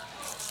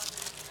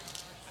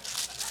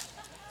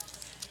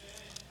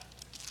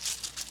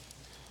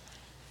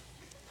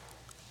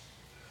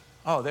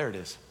 Oh, there it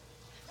is.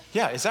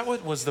 Yeah, is that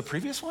what was the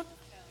previous one?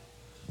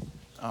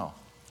 Oh,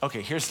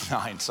 okay, here's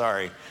 9,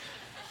 sorry.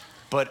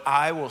 But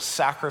I will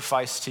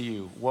sacrifice to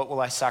you. What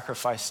will I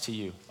sacrifice to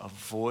you? A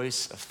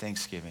voice of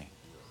thanksgiving.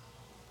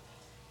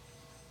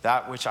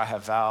 That which I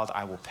have vowed,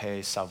 I will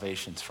pay.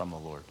 Salvation's from the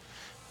Lord.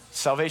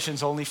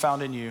 Salvation's only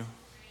found in you.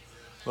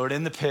 Lord,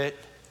 in the pit,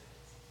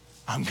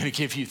 I'm going to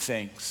give you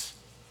thanks.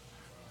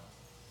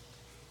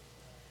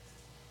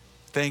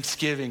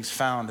 Thanksgiving's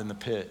found in the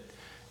pit.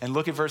 And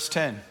look at verse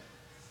 10.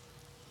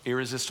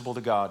 Irresistible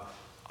to God.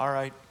 All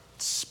right,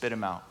 spit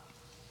him out.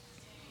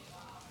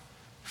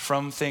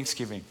 From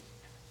thanksgiving,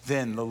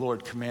 then the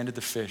Lord commanded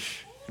the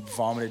fish and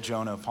vomited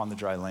Jonah upon the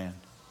dry land.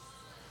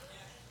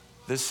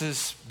 This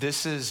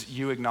is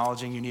you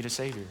acknowledging you need a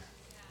Savior.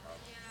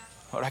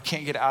 Lord, I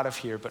can't get out of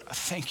here, but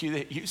thank you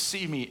that you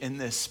see me in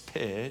this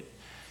pit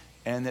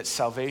and that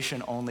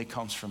salvation only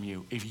comes from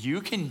you. If you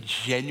can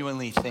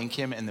genuinely thank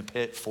him in the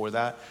pit for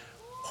that,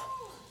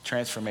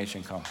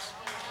 transformation comes.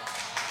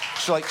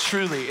 So like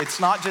truly,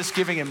 it's not just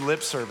giving him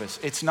lip service.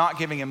 It's not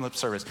giving him lip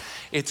service.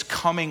 It's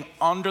coming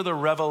under the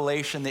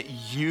revelation that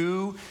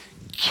you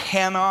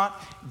cannot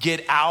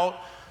get out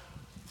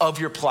of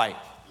your plight.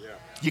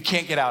 You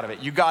can't get out of it.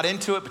 You got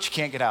into it, but you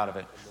can't get out of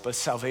it. But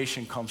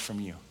salvation comes from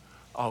you.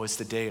 Oh, it's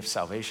the day of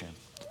salvation.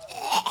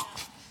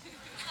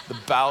 The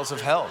bowels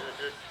of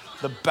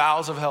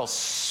hell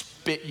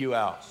spit you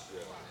out.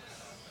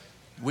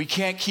 We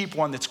can't keep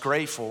one that's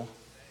grateful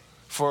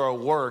for a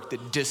work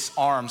that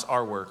disarms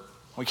our work.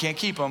 We can't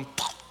keep them.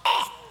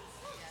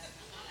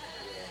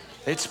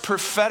 It's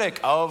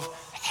prophetic of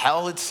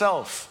hell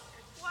itself.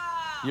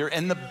 You're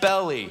in the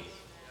belly.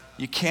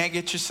 You can't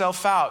get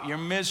yourself out. You're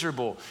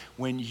miserable.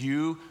 When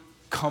you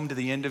come to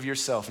the end of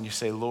yourself and you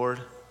say,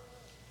 Lord,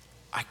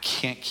 I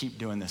can't keep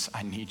doing this.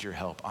 I need your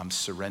help. I'm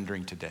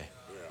surrendering today.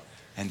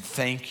 And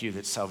thank you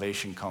that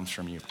salvation comes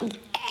from you.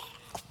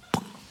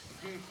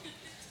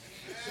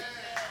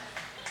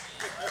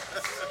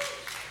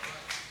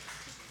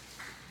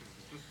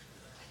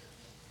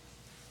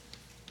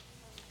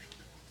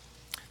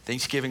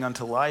 Thanksgiving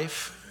unto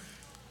life.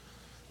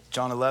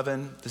 John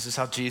 11, this is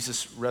how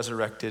Jesus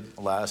resurrected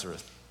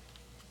Lazarus.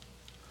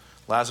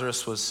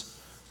 Lazarus was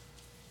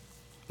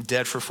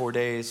dead for 4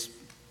 days.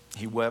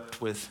 He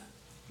wept with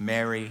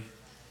Mary.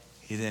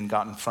 He then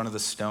got in front of the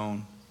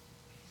stone.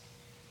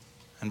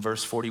 In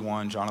verse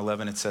 41, John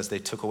 11, it says, they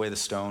took away the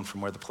stone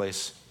from where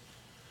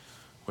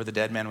the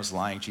dead man was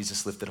lying.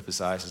 Jesus lifted up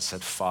his eyes and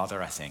said,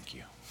 Father, I thank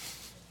you.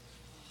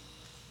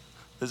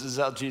 This is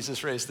how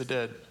Jesus raised the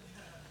dead.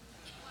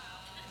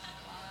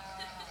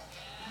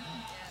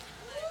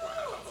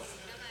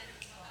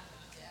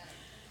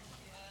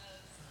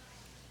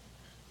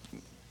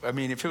 I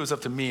mean, if it was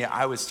up to me,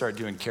 I would start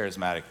doing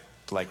charismatic,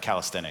 like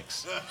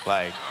calisthenics.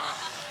 Like,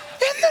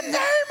 in the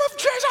name of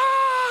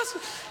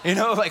Jesus! You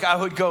know, like I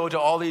would go to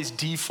all these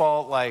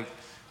default, like,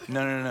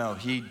 no.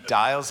 He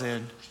dials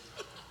in.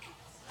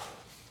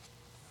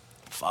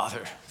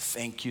 Father,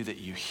 thank you that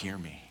you hear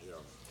me.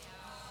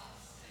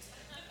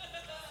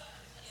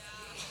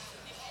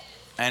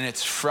 And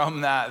it's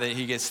from that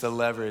he gets the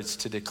leverage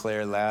to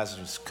declare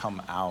Lazarus,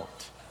 come out.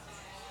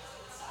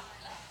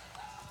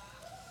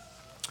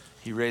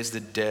 He raised the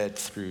dead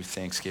through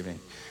Thanksgiving.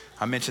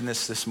 I mentioned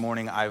this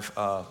morning. I've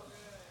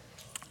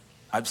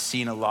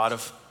seen a lot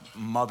of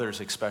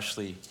mothers,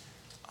 especially,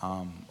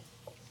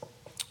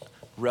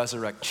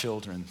 resurrect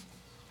children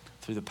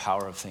through the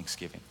power of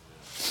Thanksgiving.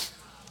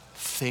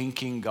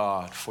 Thanking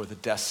God for the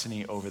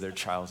destiny over their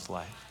child's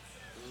life.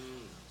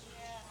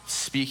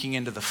 Speaking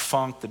into the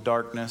funk, the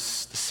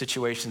darkness, the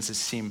situations that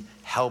seem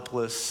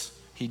helpless.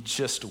 He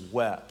just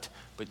wept,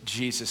 but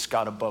Jesus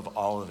got above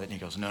all of it and he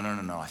goes, no,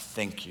 I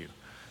thank you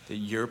that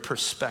your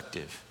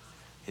perspective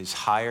is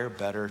higher,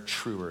 better,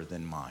 truer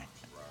than mine.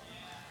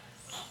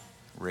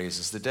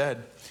 Raises the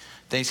dead.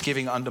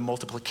 Thanksgiving unto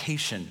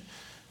multiplication.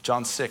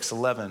 John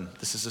 6:11.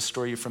 This is a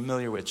story you're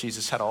familiar with.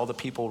 Jesus had all the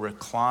people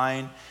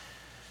recline,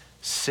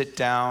 sit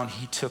down.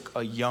 He took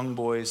a young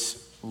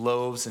boy's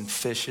loaves and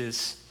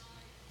fishes.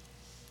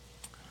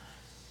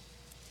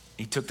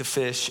 He took the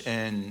fish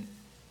and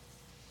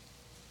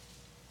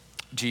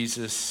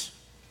Jesus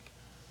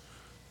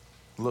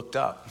looked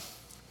up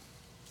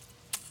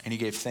and he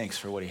gave thanks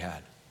for what he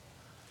had.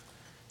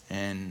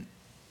 And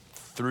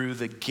through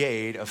the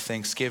gate of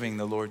thanksgiving,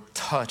 the Lord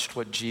touched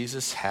what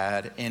Jesus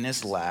had in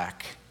his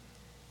lack,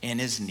 in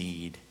his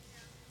need,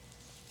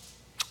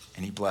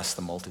 and he blessed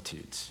the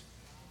multitudes.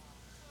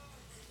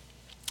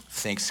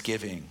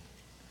 Thanksgiving.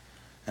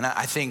 And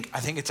I think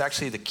it's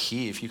actually the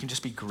key. If you can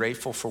just be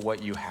grateful for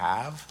what you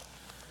have,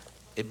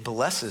 it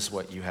blesses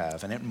what you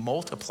have and it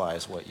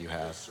multiplies what you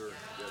have.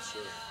 Yes,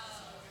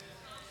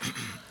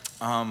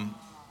 sir.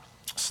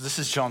 So this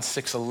is John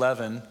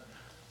 6:11.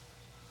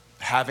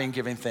 Having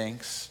given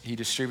thanks, he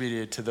distributed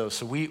it to those.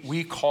 So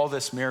we call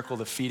this miracle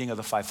the feeding of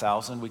the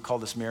 5,000. We call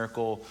this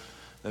miracle,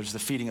 there's the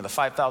feeding of the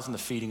 5,000, the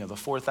feeding of the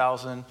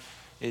 4,000.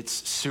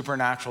 It's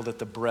supernatural that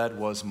the bread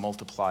was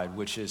multiplied,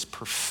 which is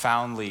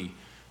profoundly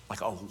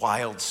like a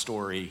wild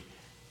story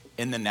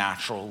in the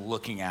natural,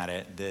 looking at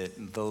it,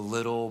 that the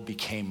little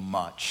became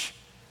much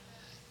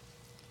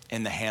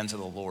in the hands of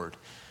the Lord.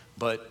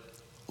 But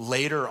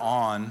later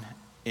on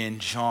in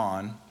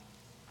John,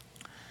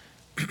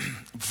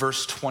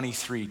 verse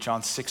 23,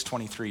 John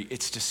 6:23,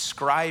 it's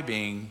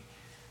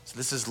So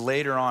this is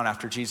later on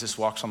after Jesus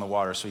walks on the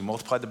water. So he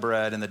multiplied the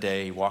bread in the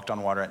day, he walked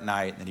on water at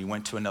night, and then he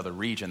went to another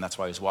region. That's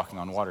why he was walking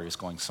on water. He was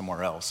going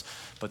somewhere else.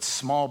 But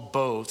small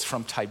boats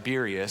from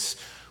Tiberias,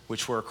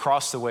 which were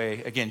across the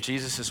way. Again,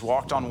 Jesus has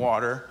walked on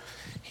water.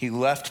 He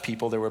left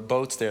people. There were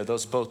boats there.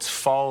 Those boats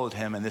followed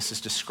him, and this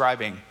is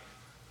describing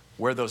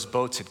where those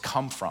boats had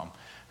come from.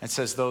 It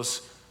says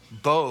those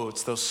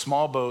boats, those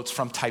small boats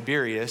from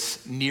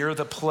Tiberias, near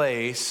the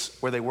place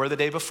where they were the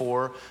day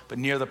before, but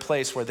near the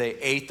place where they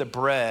ate the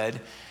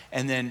bread.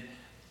 And then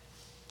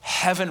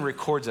heaven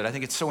records it. I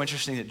think it's so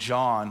interesting that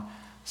John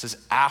says,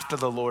 after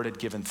the Lord had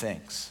given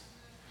thanks.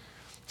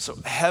 So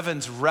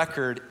heaven's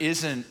record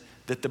isn't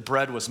that the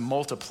bread was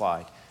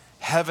multiplied.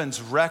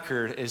 Heaven's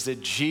record is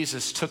that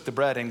Jesus took the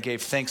bread and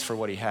gave thanks for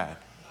what he had.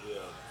 Yeah.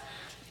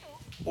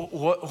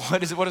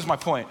 What is my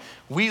point?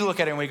 We look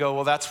at it and we go,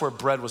 well, that's where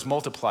bread was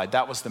multiplied.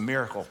 That was the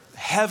miracle.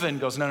 Heaven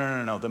goes,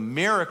 no. The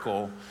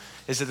miracle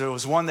is that there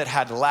was one that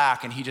had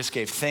lack and he just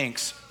gave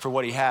thanks for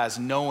what he has,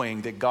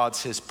 knowing that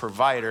God's his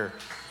provider,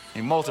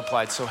 and he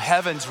multiplied. So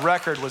heaven's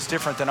record was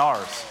different than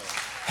ours.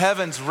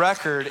 Heaven's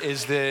record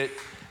is that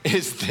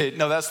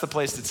no, that's the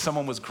place that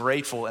someone was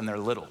grateful and they're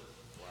little.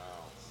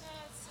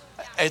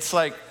 Wow. It's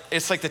like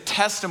the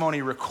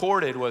testimony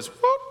recorded was,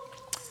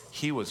 whoop,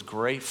 he was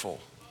grateful.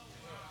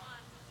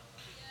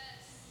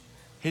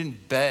 He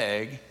didn't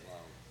beg.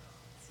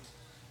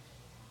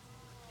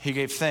 He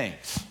gave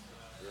thanks.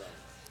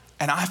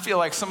 And I feel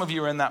like some of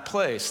you are in that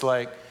place.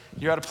 Like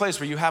you're at a place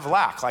where you have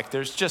lack. Like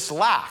there's just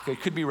lack. It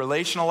could be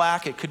relational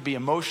lack. It could be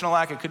emotional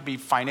lack. It could be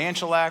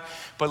financial lack.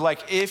 But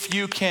like if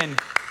you can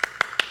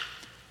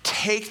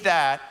take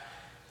that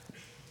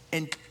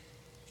and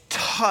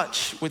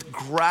touch with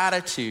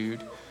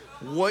gratitude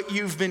what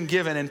you've been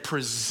given and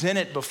present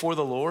it before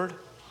the Lord,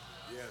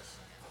 yes.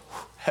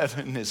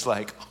 Heaven is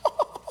like,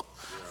 oh.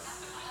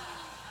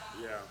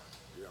 Yeah.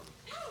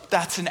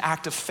 That's an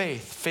act of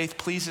faith. Faith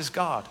pleases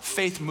God.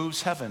 Faith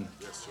moves heaven.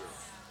 Yes, sir.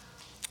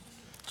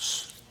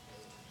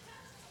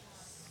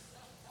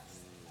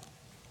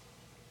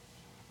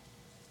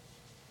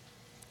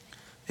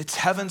 It's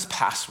heaven's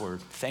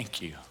password.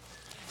 Thank you.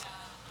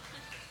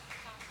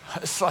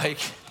 It's like,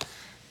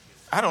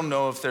 I don't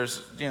know if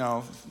there's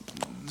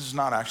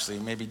not actually,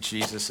 maybe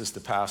Jesus is the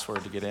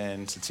password to get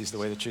in since he's the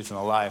way, the truth, and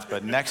the life.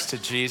 But next to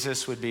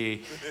Jesus would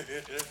be,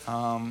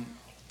 do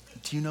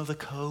you know the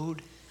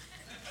code?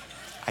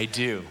 I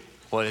do.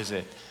 What is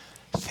it?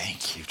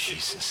 Thank you,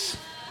 Jesus.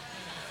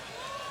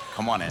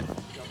 Come on in.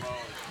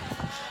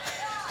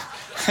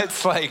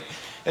 It's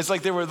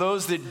like there were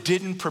those that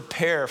didn't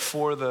prepare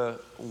for the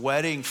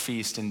wedding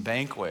feast and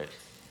banquet.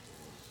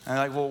 And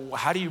like, well,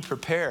 how do you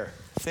prepare?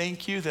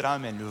 Thank you that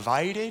I'm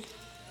invited.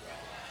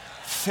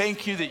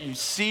 Thank you that you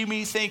see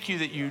me. Thank you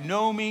that you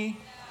know me.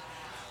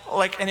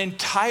 Like an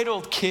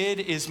entitled kid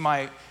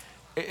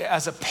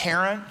as a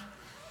parent,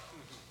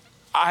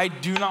 I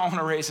do not want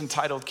to raise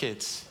entitled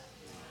kids.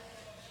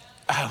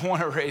 I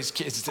want to raise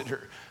kids that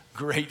are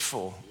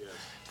grateful.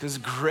 Because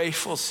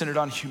grateful centered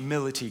on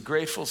humility.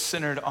 Grateful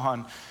centered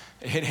on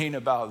it ain't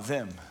about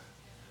them.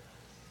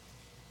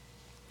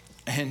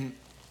 And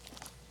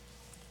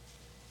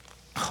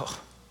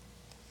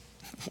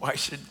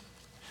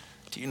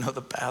do you know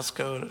the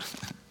passcode?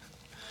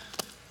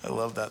 I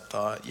love that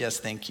thought. Yes,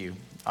 thank you.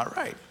 All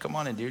right, come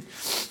on in, dude.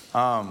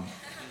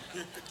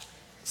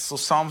 So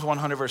Psalms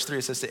 100 verse 3,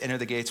 it says to enter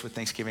the gates with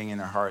thanksgiving in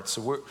our hearts.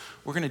 So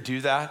we're going to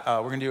do that.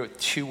 We're going to do it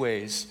two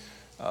ways.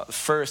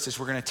 First is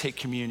we're going to take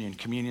communion.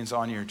 Communion's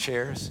on your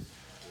chairs.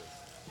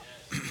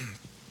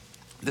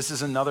 This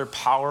is another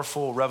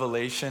powerful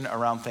revelation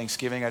around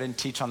Thanksgiving. I didn't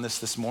teach on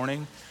this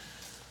morning,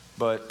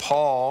 but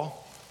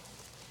Paul,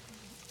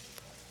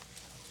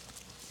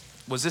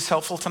 was this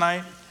helpful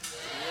tonight?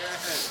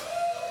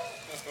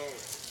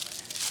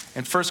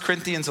 In 1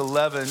 Corinthians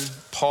 11,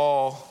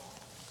 Paul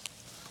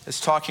is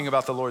talking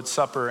about the Lord's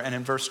Supper, and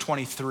in verse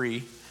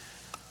 23,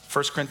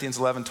 1 Corinthians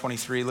 11,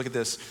 23, look at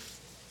this.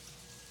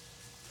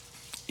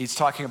 He's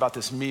talking about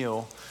this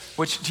meal,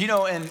 which, do you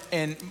know,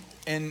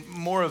 in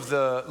more of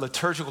the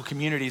liturgical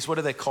communities, what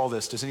do they call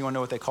this? Does anyone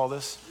know what they call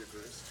this?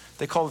 Eucharist.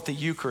 They call it the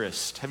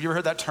Eucharist. Have you ever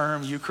heard that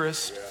term,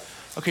 Eucharist?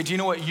 Yeah. Okay, do you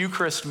know what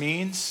Eucharist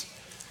means?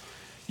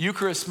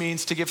 Eucharist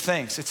means to give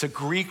thanks. It's a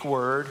Greek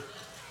word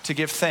to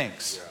give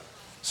thanks. Yeah.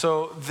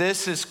 So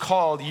this is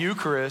called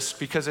Eucharist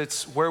because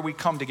it's where we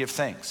come to give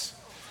thanks.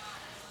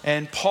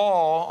 And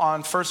Paul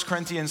on 1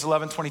 Corinthians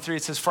 11:23,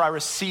 it says, for I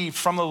received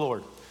from the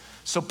Lord.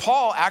 So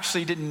Paul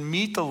actually didn't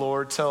meet the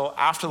Lord till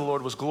after the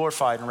Lord was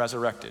glorified and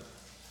resurrected.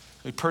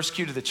 He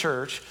persecuted the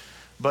church,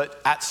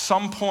 but at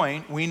some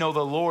point we know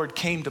the Lord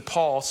came to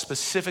Paul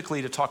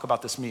specifically to talk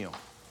about this meal.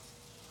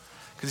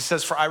 Because he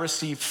says, for I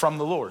received from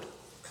the Lord.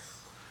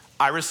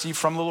 I received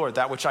from the Lord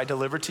that which I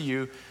delivered to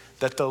you,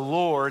 that the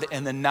Lord,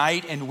 in the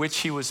night in which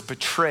he was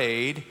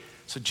betrayed,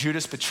 so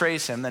Judas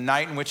betrays him, the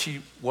night in which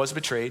he was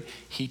betrayed,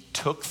 he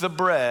took the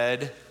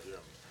bread,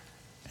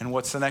 and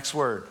what's the next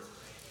word?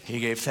 He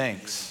gave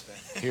thanks.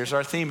 Here's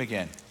our theme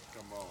again.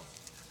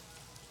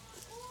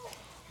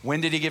 When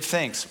did he give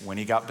thanks? When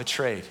he got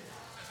betrayed.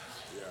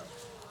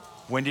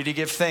 When did he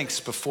give thanks?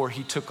 Before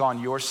he took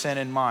on your sin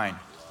and mine.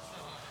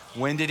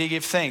 When did he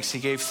give thanks? He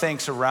gave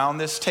thanks around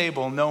this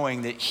table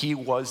knowing that he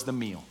was the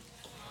meal.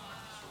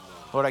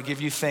 Lord, I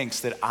give you thanks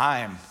that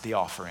I'm the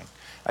offering.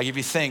 I give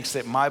you thanks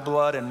that my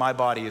blood and my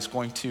body is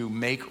going to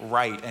make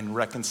right and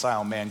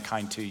reconcile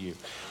mankind to you.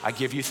 I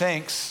give you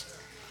thanks.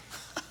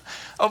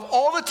 Of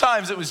all the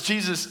times it was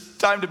Jesus'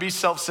 time to be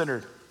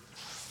self-centered.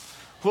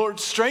 Lord,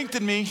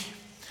 strengthen me.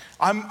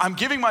 I'm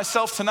giving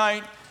myself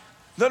tonight.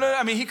 No,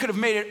 I mean, he could have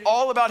made it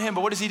all about him,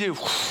 but what does he do?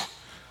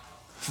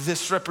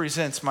 This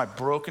represents my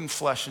broken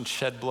flesh and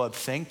shed blood.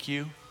 Thank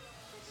you.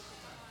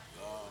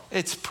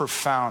 It's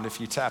profound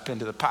if you tap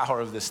into the power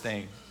of this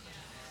thing.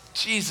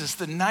 Jesus,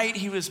 the night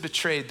he was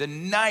betrayed, the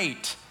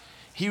night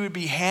he would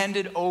be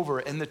handed over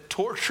and the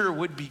torture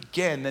would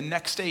begin, the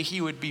next day he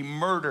would be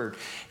murdered.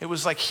 It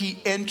was like he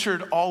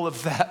entered all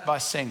of that by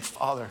saying,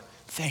 Father,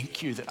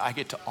 thank you that I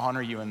get to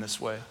honor you in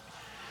this way.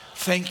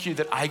 Thank you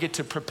that I get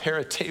to prepare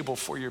a table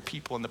for your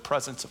people in the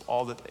presence of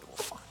all that they will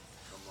find.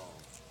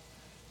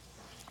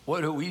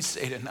 What do we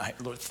say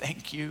tonight, Lord?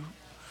 Thank you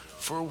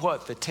for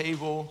what? The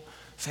table.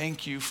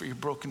 Thank you for your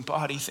broken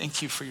body.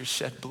 Thank you for your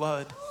shed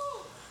blood.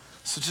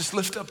 So just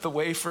lift up the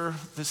wafer.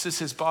 This is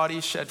his body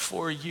shed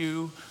for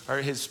you, or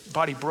his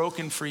body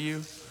broken for you.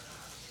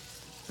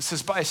 It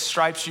says, by his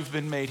stripes you've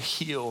been made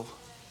healed.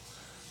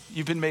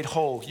 You've been made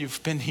whole.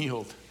 You've been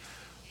healed.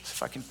 So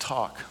if I can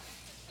talk.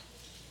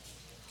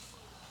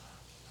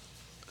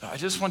 I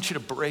just want you to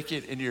break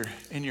it in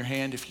your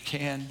hand if you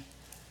can.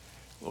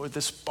 Lord,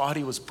 this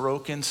body was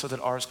broken so that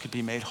ours could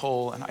be made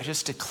whole. And I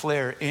just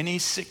declare any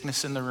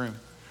sickness in the room,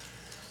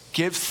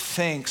 give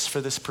thanks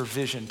for this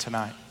provision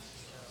tonight.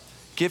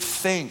 Give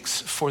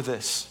thanks for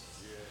this.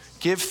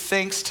 Give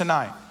thanks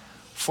tonight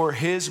for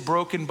his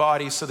broken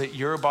body so that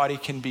your body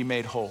can be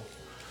made whole.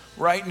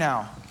 Right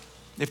now,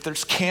 if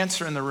there's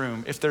cancer in the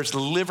room, if there's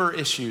liver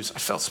issues, I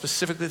felt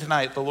specifically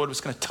tonight the Lord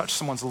was going to touch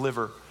someone's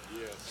liver.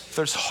 If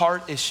there's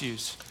heart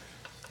issues,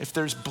 if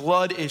there's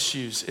blood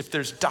issues, if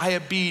there's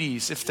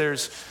diabetes, if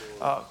there's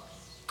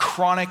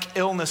chronic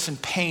illness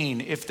and pain,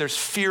 if there's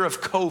fear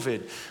of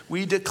COVID,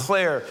 we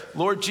declare,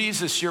 Lord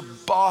Jesus, your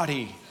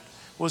body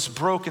was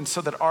broken so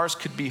that ours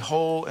could be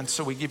whole. And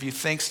so we give you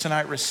thanks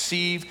tonight.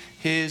 Receive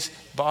his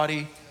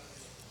body.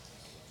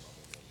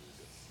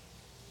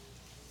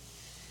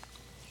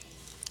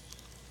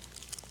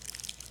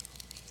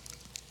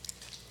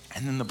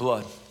 And then the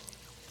blood.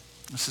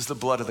 This is the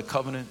blood of the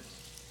covenant.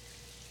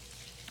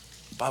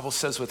 The Bible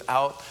says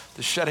without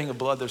the shedding of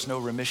blood, there's no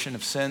remission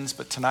of sins.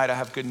 But tonight I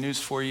have good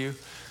news for you.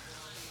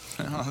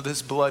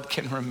 This blood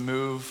can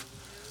remove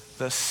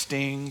the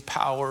sting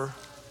power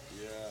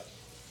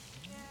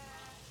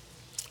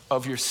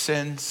of your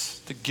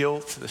sins, the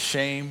guilt, the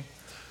shame.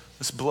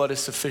 This blood is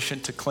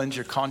sufficient to cleanse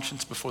your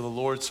conscience before the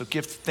Lord. So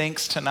give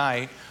thanks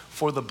tonight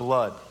for the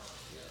blood.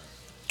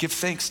 Give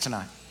thanks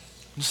tonight.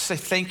 Just say,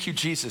 thank you,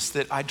 Jesus,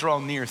 that I draw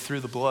near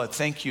through the blood.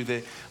 Thank you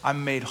that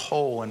I'm made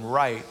whole and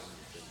right.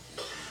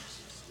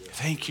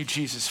 Thank you,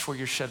 Jesus, for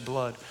your shed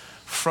blood.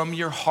 From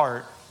your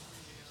heart,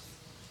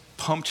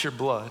 pumped your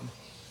blood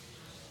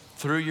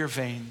through your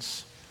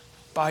veins.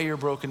 By your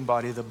broken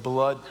body, the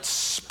blood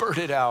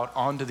spurted out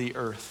onto the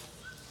earth.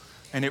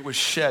 And it was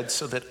shed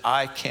so that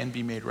I can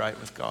be made right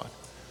with God.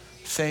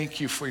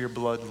 Thank you for your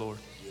blood, Lord.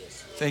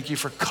 Thank you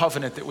for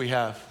covenant that we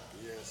have.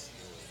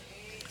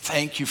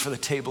 Thank you for the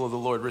table of the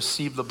Lord.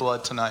 Receive the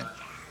blood tonight.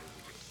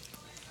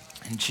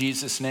 In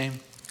Jesus'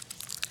 name.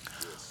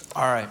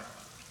 All right.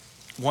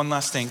 One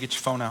last thing. Get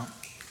your phone out.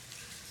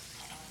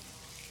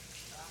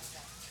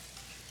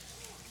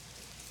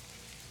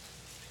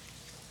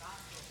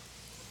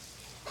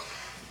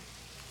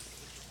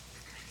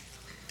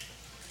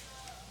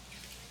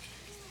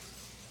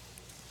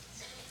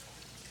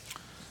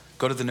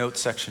 Go to the notes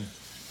section.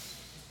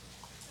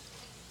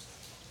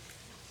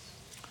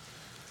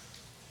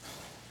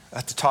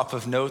 At the top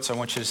of notes, I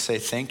want you to say,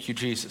 thank you,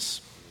 Jesus.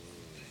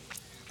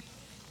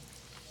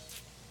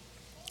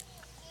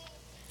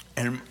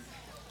 And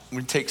we're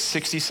going to take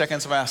 60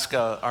 seconds. I'm going to ask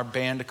our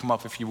band to come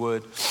up if you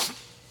would.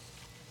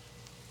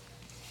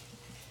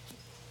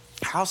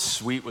 How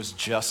sweet was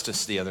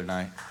Justice the other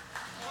night?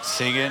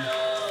 Singing.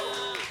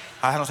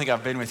 I don't think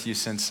I've been with you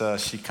since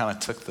she kind of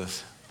took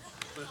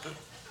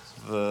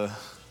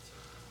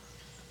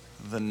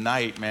the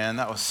night, man.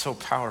 That was so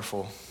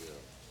powerful.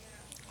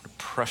 What a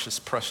precious,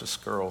 precious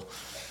girl.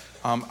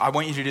 I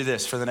want you to do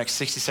this for the next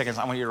 60 seconds.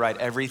 I want you to write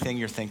everything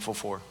you're thankful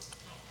for.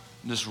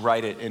 Just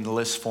write it in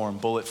list form,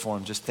 bullet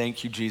form. Just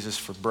thank you, Jesus,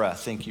 for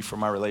breath. Thank you for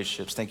my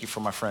relationships. Thank you for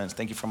my friends.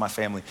 Thank you for my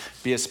family.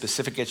 Be as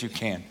specific as you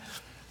can.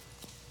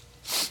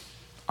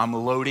 I'm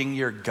loading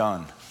your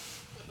gun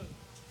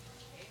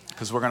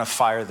because we're going to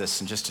fire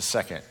this in just a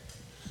second.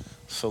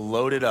 So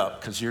load it up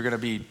because you're going to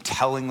be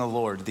telling the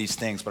Lord these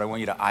things, but I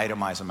want you to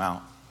itemize them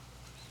out.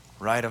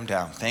 Write them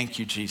down. Thank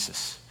you,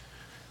 Jesus.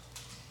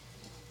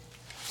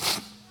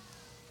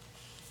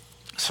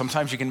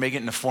 Sometimes you can make it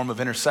in the form of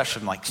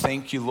intercession, like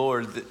thank you,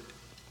 Lord,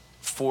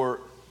 for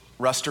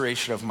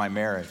restoration of my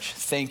marriage.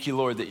 Thank you,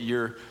 Lord, that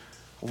you're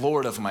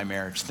Lord of my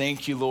marriage.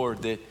 Thank you,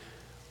 Lord, that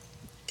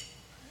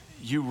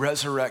You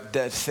resurrect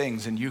dead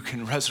things, and you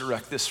can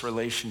resurrect this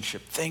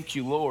relationship. Thank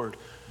you, Lord,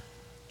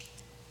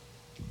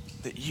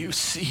 that you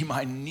see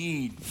my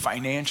need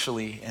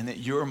financially and that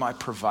you're my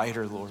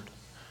provider, Lord.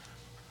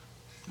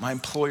 My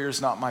employer's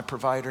not my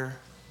provider.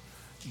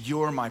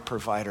 You're my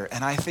provider.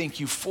 And I thank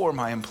you for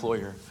my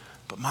employer,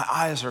 but my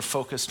eyes are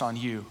focused on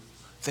you.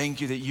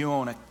 Thank you that you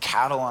own a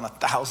cattle on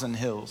 1,000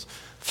 hills.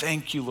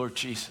 Thank you, Lord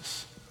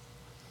Jesus.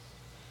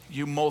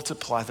 You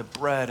multiply the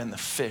bread and the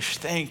fish.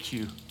 Thank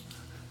you.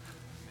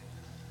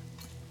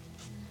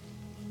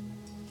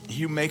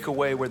 You make a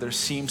way where there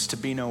seems to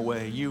be no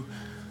way. You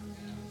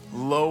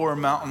lower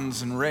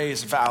mountains and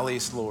raise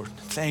valleys, Lord.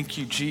 Thank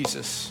you,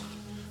 Jesus.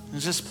 And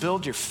just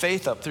build your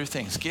faith up through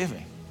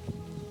Thanksgiving.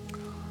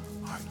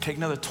 All right, take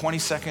another 20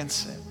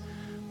 seconds.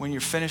 When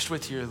you're finished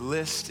with your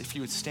list, if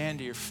you would stand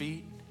to your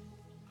feet.